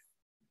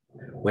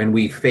life, when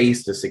we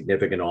faced a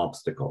significant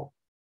obstacle,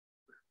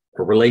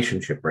 a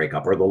relationship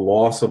breakup, or the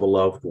loss of a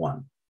loved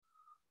one,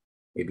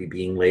 maybe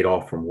being laid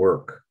off from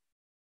work,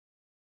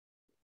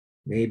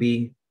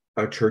 maybe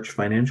a church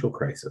financial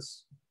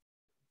crisis,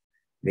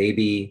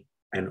 maybe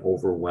an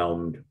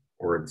overwhelmed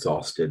or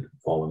exhausted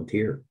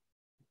volunteer.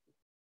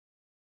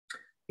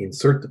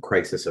 Insert the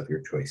crisis of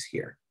your choice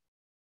here.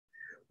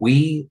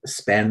 We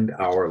spend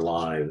our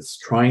lives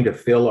trying to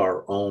fill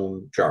our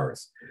own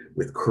jars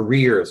with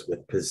careers,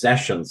 with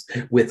possessions,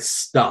 with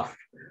stuff,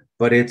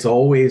 but it's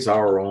always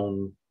our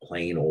own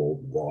plain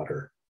old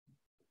water.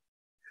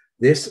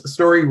 This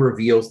story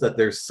reveals that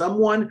there's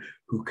someone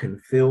who can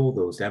fill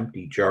those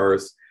empty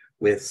jars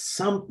with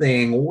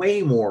something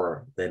way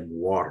more than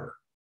water,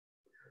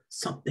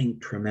 something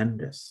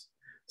tremendous,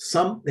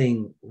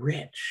 something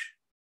rich.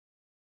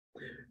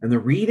 And the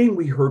reading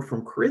we heard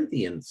from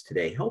Corinthians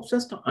today helps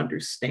us to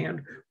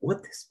understand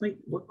what this might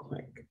look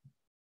like.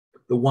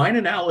 The wine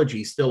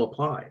analogy still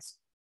applies.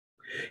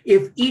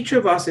 If each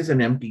of us is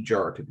an empty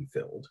jar to be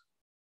filled,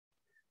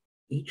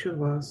 each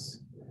of us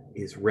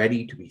is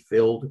ready to be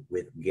filled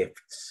with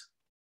gifts,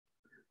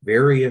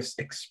 various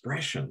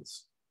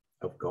expressions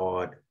of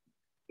God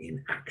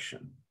in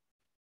action.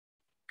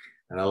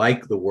 And I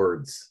like the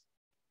words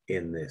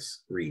in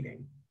this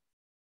reading.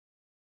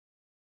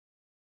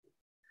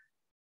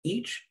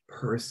 Each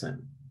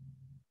person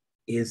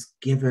is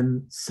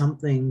given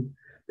something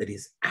that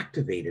is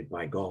activated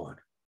by God.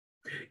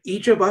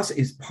 Each of us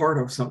is part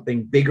of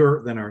something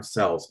bigger than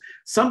ourselves,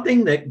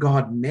 something that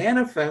God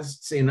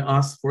manifests in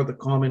us for the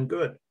common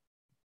good.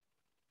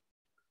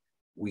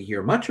 We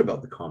hear much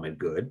about the common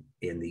good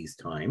in these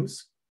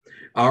times.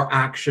 Our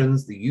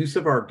actions, the use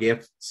of our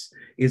gifts,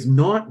 is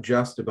not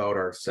just about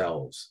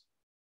ourselves,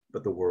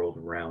 but the world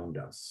around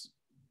us.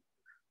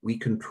 We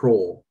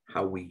control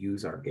how we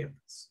use our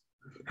gifts,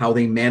 how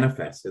they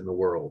manifest in the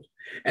world.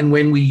 And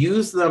when we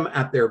use them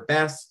at their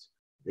best,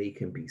 they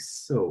can be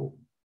so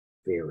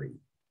very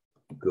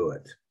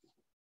good.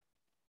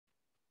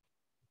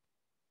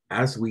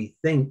 As we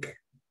think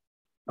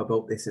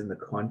about this in the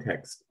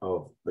context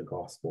of the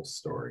gospel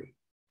story,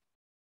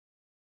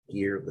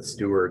 here the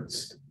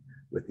stewards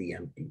with the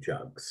empty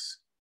jugs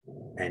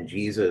and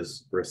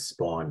Jesus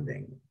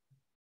responding.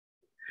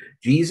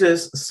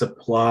 Jesus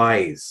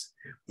supplies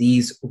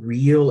these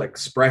real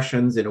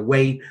expressions in a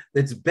way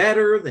that's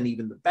better than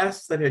even the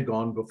best that had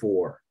gone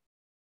before.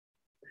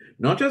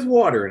 Not just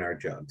water in our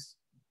jugs,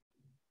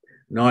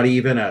 not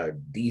even a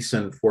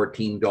decent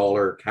 $14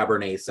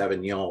 Cabernet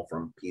Sauvignon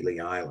from Pelee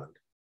Island.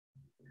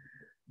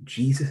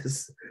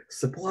 Jesus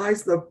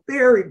supplies the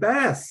very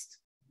best.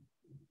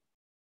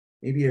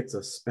 Maybe it's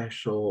a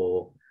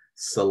special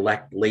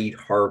select late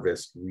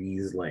harvest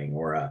Riesling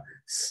or a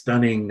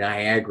stunning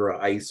Niagara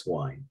ice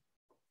wine.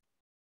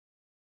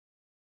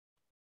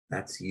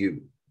 That's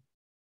you,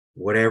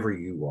 whatever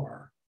you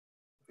are.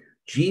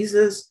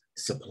 Jesus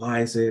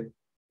supplies it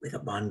with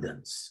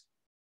abundance.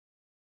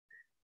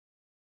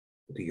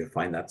 Do you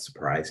find that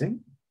surprising?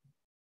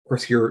 Of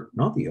course, you're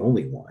not the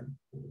only one.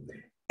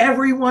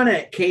 Everyone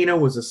at Cana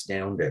was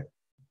astounded.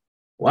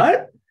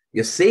 What?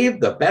 You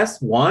saved the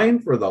best wine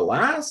for the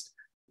last?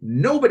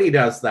 Nobody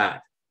does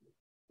that.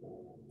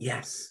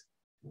 Yes,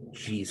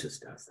 Jesus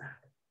does that.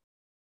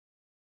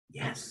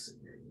 Yes,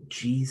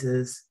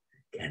 Jesus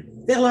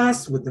can fill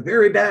us with the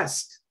very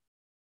best.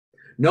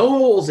 No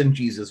holes in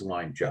Jesus'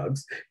 wine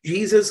jugs.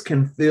 Jesus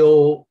can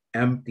fill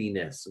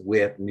emptiness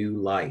with new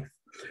life,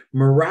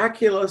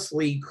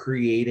 miraculously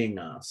creating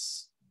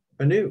us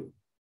anew,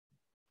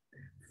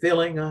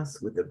 filling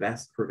us with the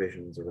best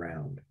provisions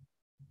around.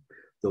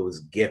 Those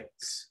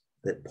gifts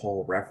that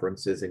Paul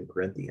references in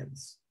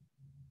Corinthians.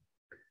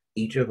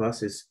 Each of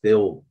us is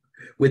filled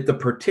with the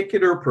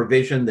particular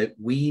provision that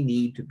we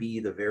need to be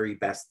the very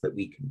best that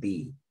we can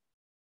be.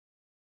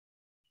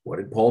 What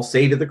did Paul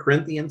say to the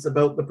Corinthians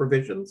about the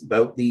provisions,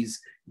 about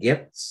these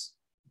gifts?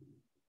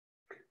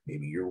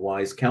 Maybe your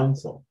wise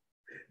counsel,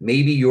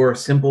 maybe your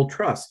simple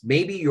trust,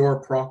 maybe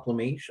your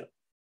proclamation.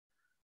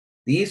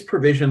 These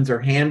provisions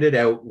are handed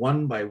out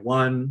one by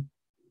one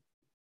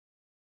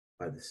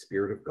by the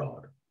Spirit of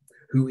God,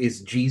 who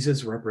is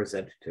Jesus'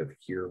 representative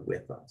here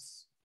with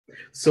us.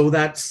 So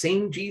that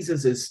same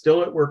Jesus is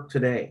still at work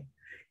today.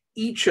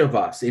 Each of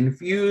us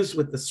infused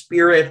with the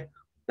Spirit,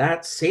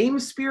 that same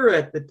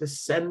Spirit that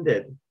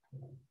descended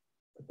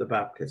at the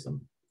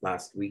baptism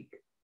last week.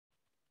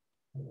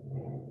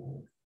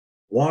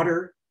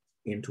 Water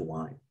into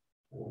wine.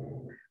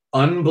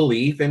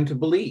 Unbelief into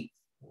belief.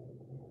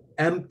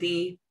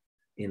 Empty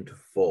into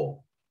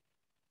full.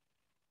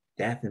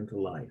 Death into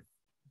life.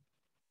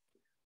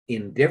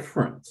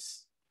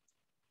 Indifference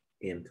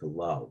into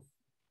love.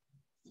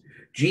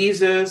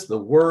 Jesus, the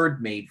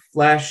Word made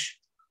flesh,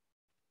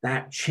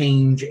 that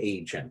change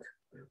agent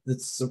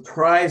that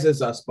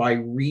surprises us by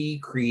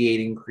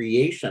recreating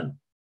creation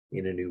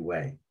in a new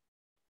way.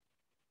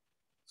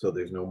 So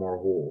there's no more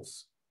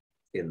holes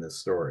in this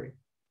story.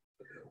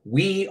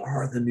 We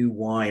are the new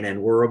wine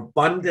and we're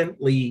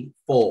abundantly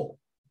full.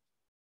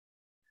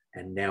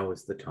 And now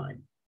is the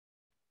time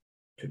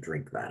to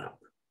drink that up.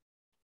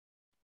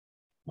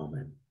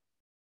 Amen.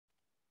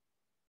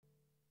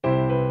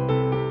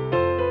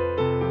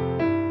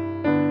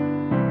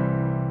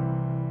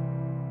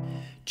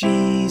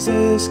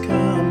 Jesus,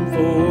 come,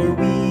 for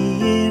we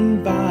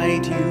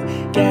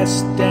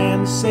just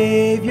and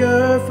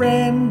Savior,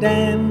 friend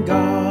and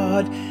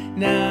God.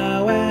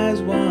 Now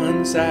as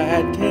once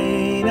at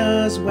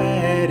Cana's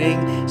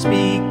wedding,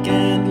 speak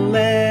and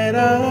let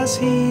us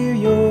hear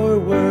your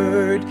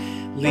word.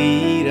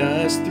 Lead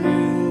us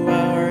through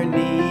our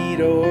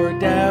need or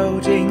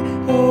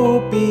doubting,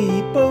 hope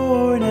be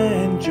born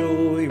and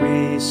joy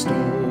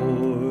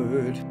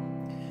restored.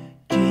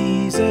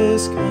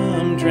 Jesus,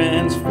 come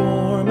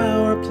transform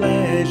our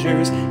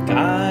pleasures,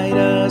 guide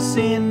us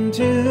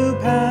into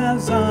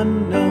paths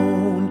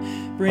unknown.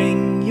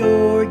 Bring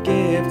your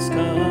gifts,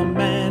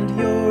 command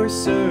your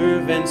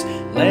servants,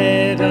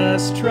 let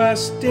us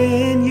trust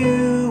in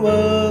you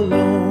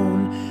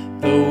alone.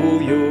 Though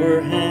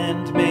your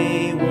hand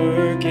may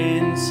work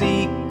in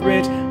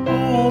secret,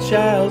 all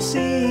shall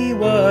see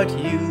what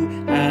you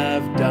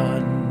have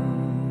done.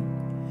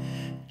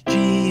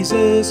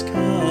 Jesus,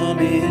 come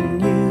in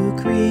new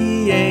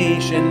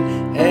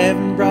creation,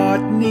 heaven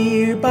brought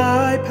near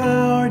by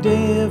power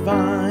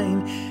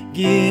divine.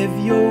 Give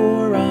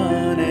your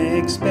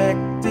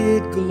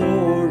unexpected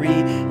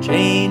glory,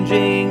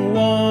 changing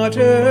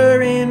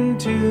water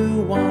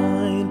into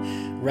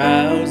wine.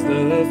 Rouse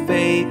the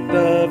faith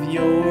of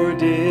your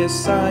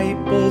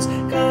disciples,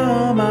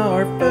 come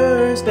our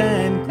first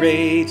and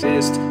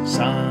greatest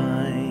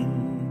sign.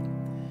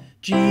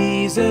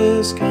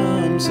 Jesus,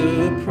 come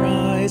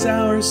surprise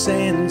our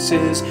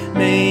senses,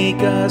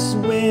 make us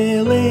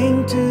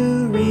willing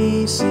to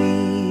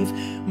receive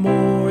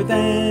more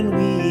than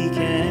we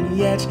can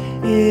yet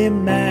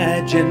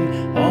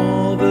imagine,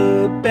 all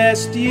the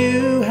best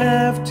you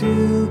have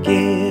to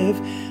give.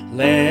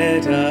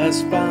 Let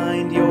us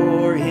find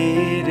your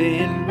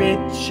hidden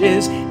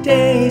riches,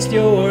 taste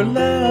your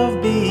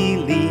love,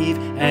 believe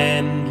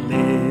and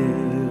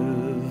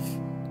live.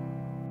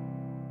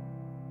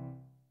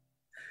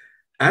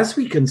 As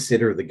we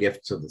consider the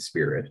gifts of the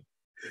Spirit,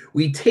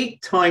 we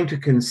take time to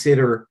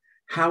consider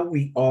how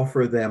we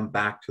offer them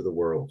back to the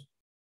world.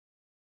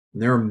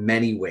 And there are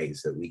many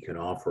ways that we can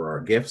offer our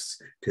gifts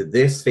to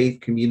this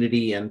faith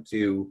community and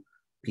to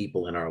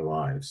people in our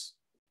lives.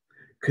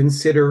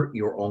 Consider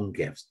your own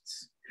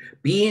gifts.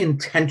 Be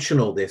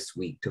intentional this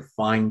week to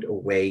find a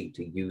way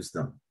to use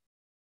them.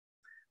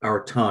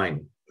 Our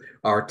time,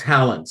 our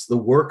talents, the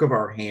work of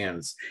our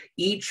hands,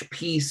 each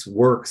piece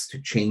works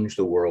to change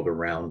the world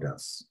around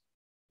us.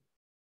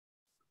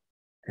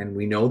 And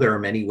we know there are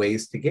many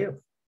ways to give.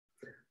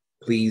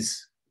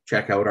 Please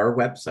check out our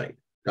website,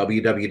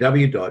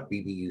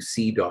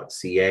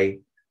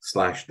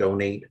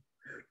 www.bbuc.ca/donate,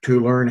 to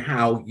learn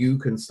how you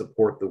can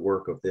support the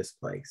work of this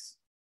place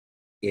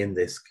in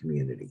this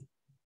community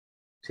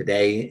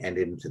today and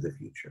into the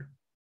future.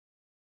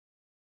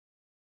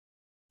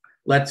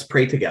 Let's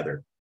pray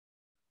together.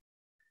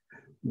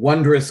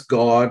 Wondrous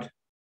God,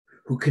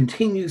 who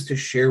continues to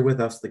share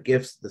with us the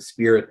gifts of the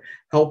Spirit,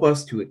 help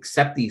us to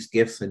accept these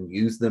gifts and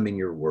use them in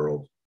your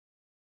world.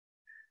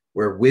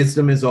 Where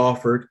wisdom is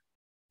offered,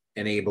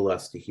 enable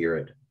us to hear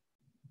it.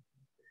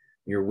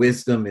 Your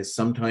wisdom is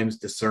sometimes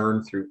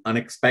discerned through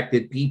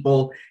unexpected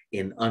people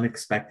in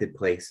unexpected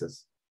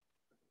places.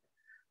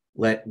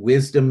 Let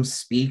wisdom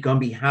speak on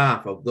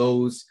behalf of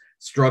those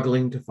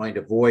struggling to find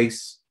a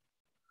voice,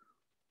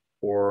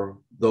 or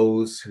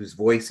those whose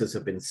voices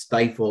have been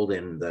stifled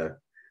in the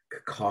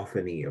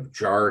cacophony of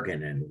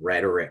jargon and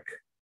rhetoric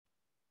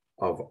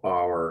of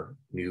our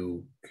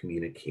new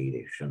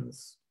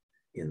communications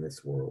in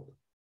this world.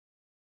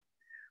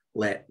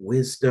 Let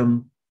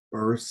wisdom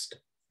burst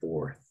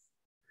forth.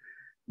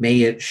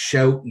 May it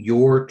shout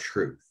your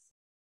truth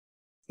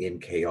in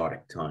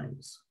chaotic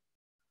times.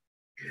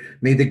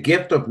 May the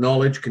gift of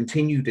knowledge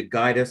continue to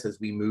guide us as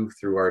we move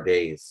through our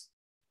days.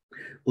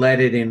 Let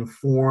it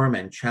inform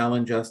and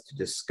challenge us to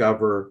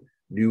discover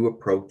new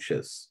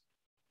approaches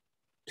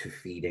to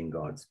feeding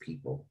God's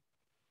people.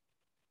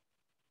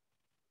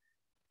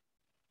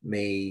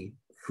 May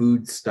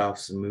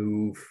foodstuffs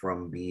move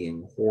from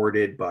being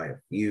hoarded by a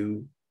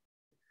few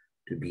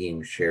to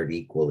being shared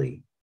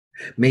equally.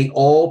 May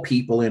all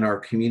people in our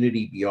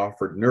community be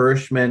offered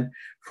nourishment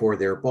for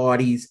their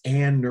bodies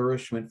and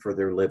nourishment for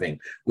their living,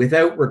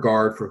 without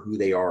regard for who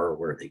they are or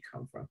where they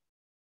come from.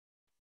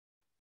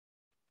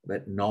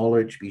 Let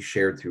knowledge be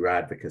shared through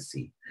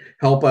advocacy.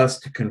 Help us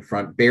to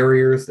confront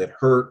barriers that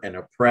hurt and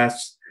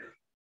oppress.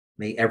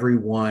 May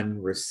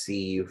everyone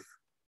receive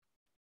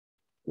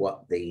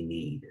what they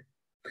need,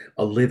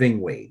 a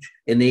living wage,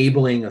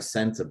 enabling a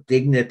sense of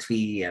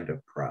dignity and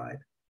of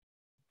pride.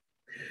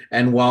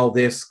 And while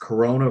this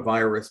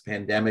coronavirus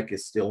pandemic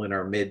is still in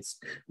our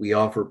midst, we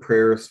offer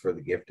prayers for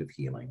the gift of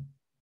healing.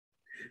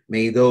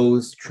 May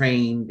those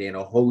trained in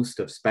a host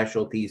of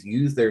specialties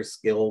use their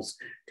skills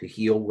to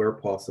heal where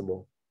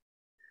possible,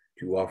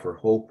 to offer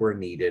hope where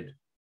needed,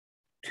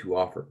 to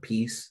offer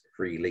peace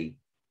freely,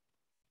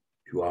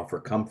 to offer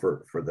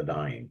comfort for the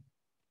dying.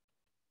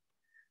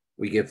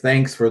 We give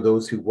thanks for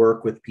those who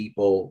work with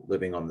people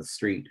living on the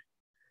street,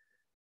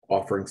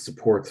 offering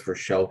supports for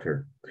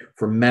shelter,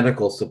 for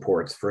medical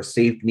supports, for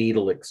safe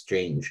needle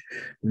exchange.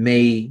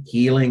 May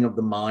healing of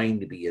the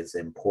mind be as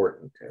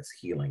important as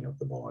healing of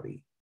the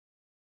body.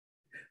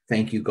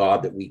 Thank you,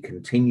 God, that we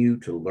continue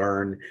to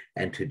learn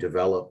and to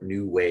develop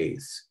new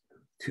ways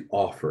to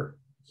offer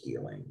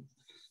healing.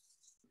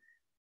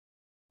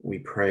 We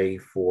pray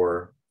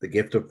for the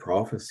gift of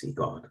prophecy,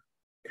 God.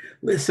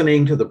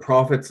 Listening to the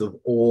prophets of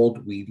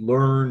old, we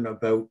learn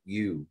about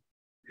you.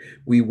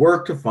 We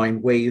work to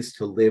find ways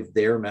to live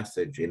their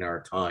message in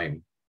our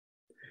time.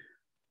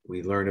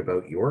 We learn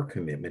about your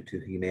commitment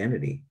to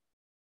humanity.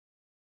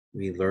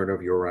 We learn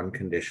of your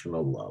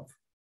unconditional love,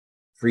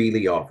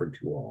 freely offered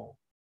to all.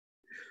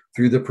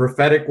 Through the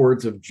prophetic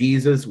words of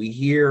Jesus, we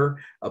hear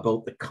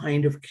about the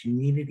kind of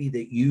community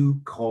that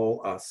you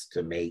call us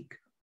to make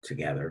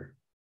together.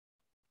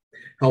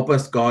 Help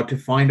us, God, to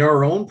find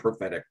our own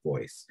prophetic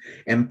voice.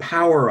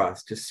 Empower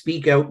us to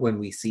speak out when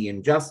we see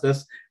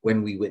injustice,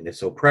 when we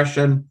witness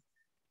oppression,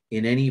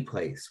 in any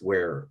place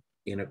where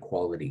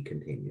inequality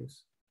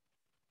continues.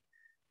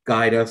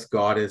 Guide us,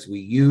 God, as we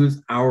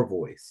use our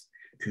voice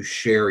to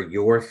share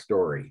your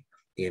story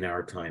in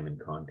our time and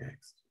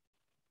context.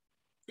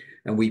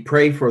 And we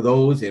pray for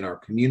those in our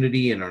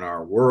community and in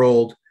our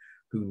world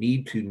who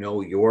need to know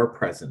your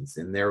presence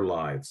in their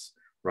lives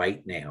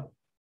right now.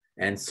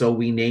 And so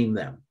we name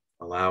them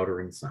aloud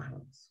or in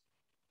silence.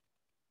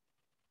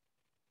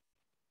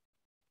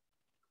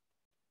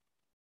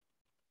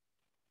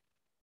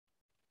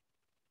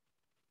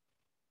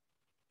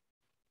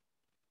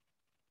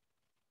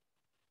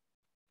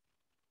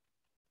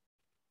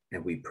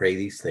 And we pray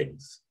these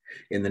things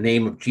in the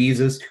name of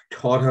Jesus, who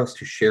taught us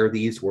to share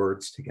these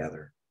words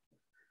together.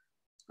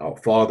 Our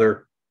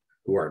Father,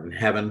 who art in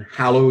heaven,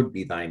 hallowed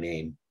be thy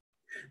name.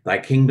 Thy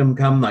kingdom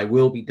come, thy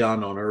will be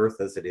done on earth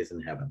as it is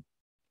in heaven.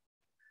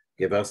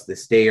 Give us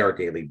this day our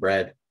daily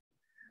bread,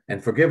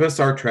 and forgive us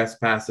our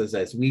trespasses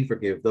as we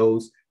forgive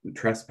those who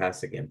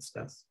trespass against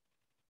us.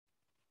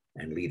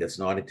 And lead us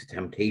not into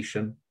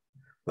temptation,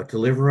 but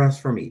deliver us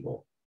from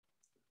evil.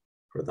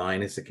 For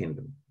thine is the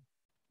kingdom,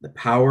 the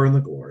power and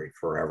the glory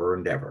forever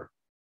and ever.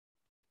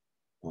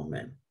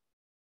 Amen.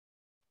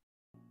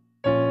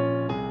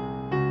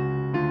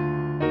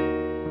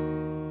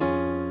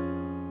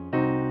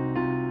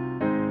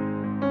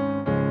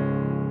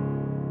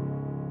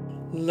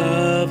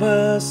 Love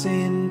us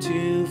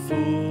into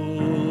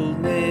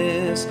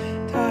fullness,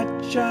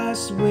 touch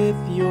us with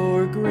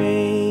your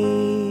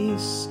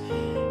grace.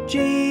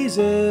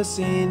 Jesus,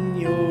 in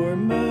your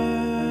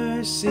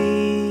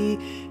mercy,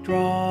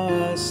 draw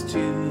us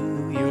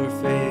to your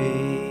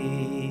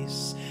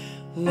face.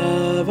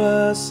 Love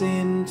us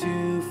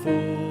into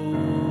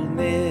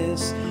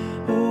fullness,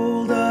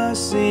 hold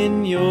us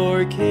in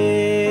your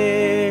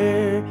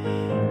care.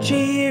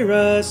 Cheer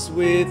us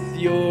with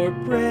your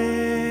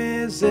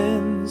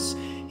presence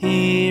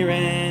here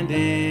and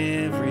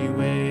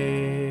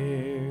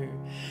everywhere.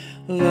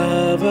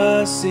 Love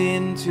us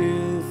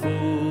into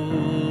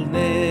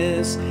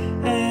fullness,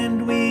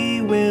 and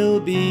we will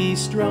be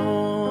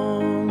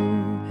strong.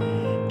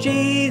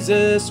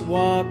 Jesus,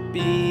 walk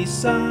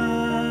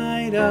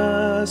beside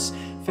us,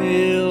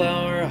 fill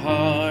our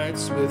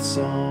hearts with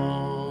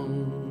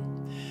song.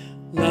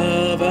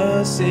 Love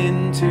us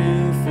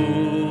into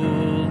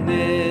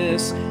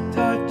fullness,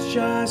 touch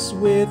us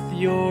with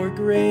your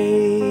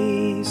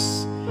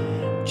grace.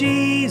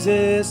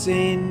 Jesus,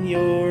 in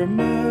your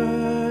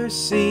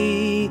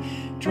mercy,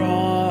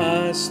 draw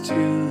us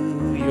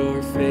to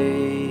your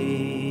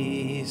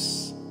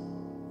face.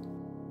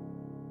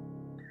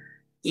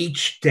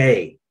 Each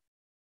day,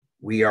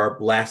 we are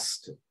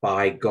blessed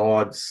by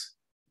God's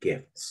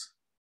gifts.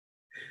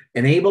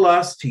 Enable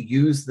us to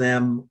use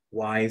them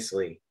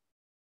wisely,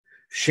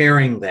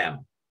 sharing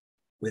them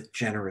with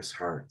generous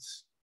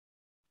hearts.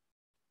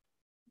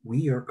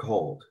 We are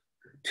called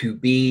to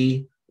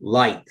be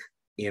light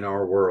in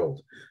our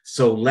world.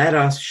 So let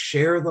us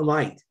share the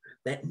light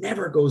that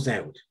never goes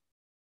out.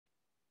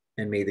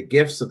 And may the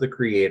gifts of the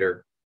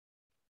Creator,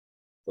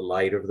 the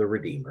light of the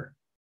Redeemer,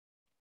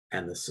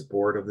 and the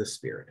support of the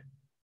Spirit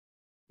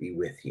be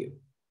with you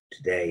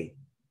today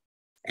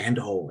and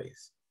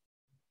always.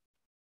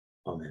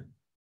 Amen.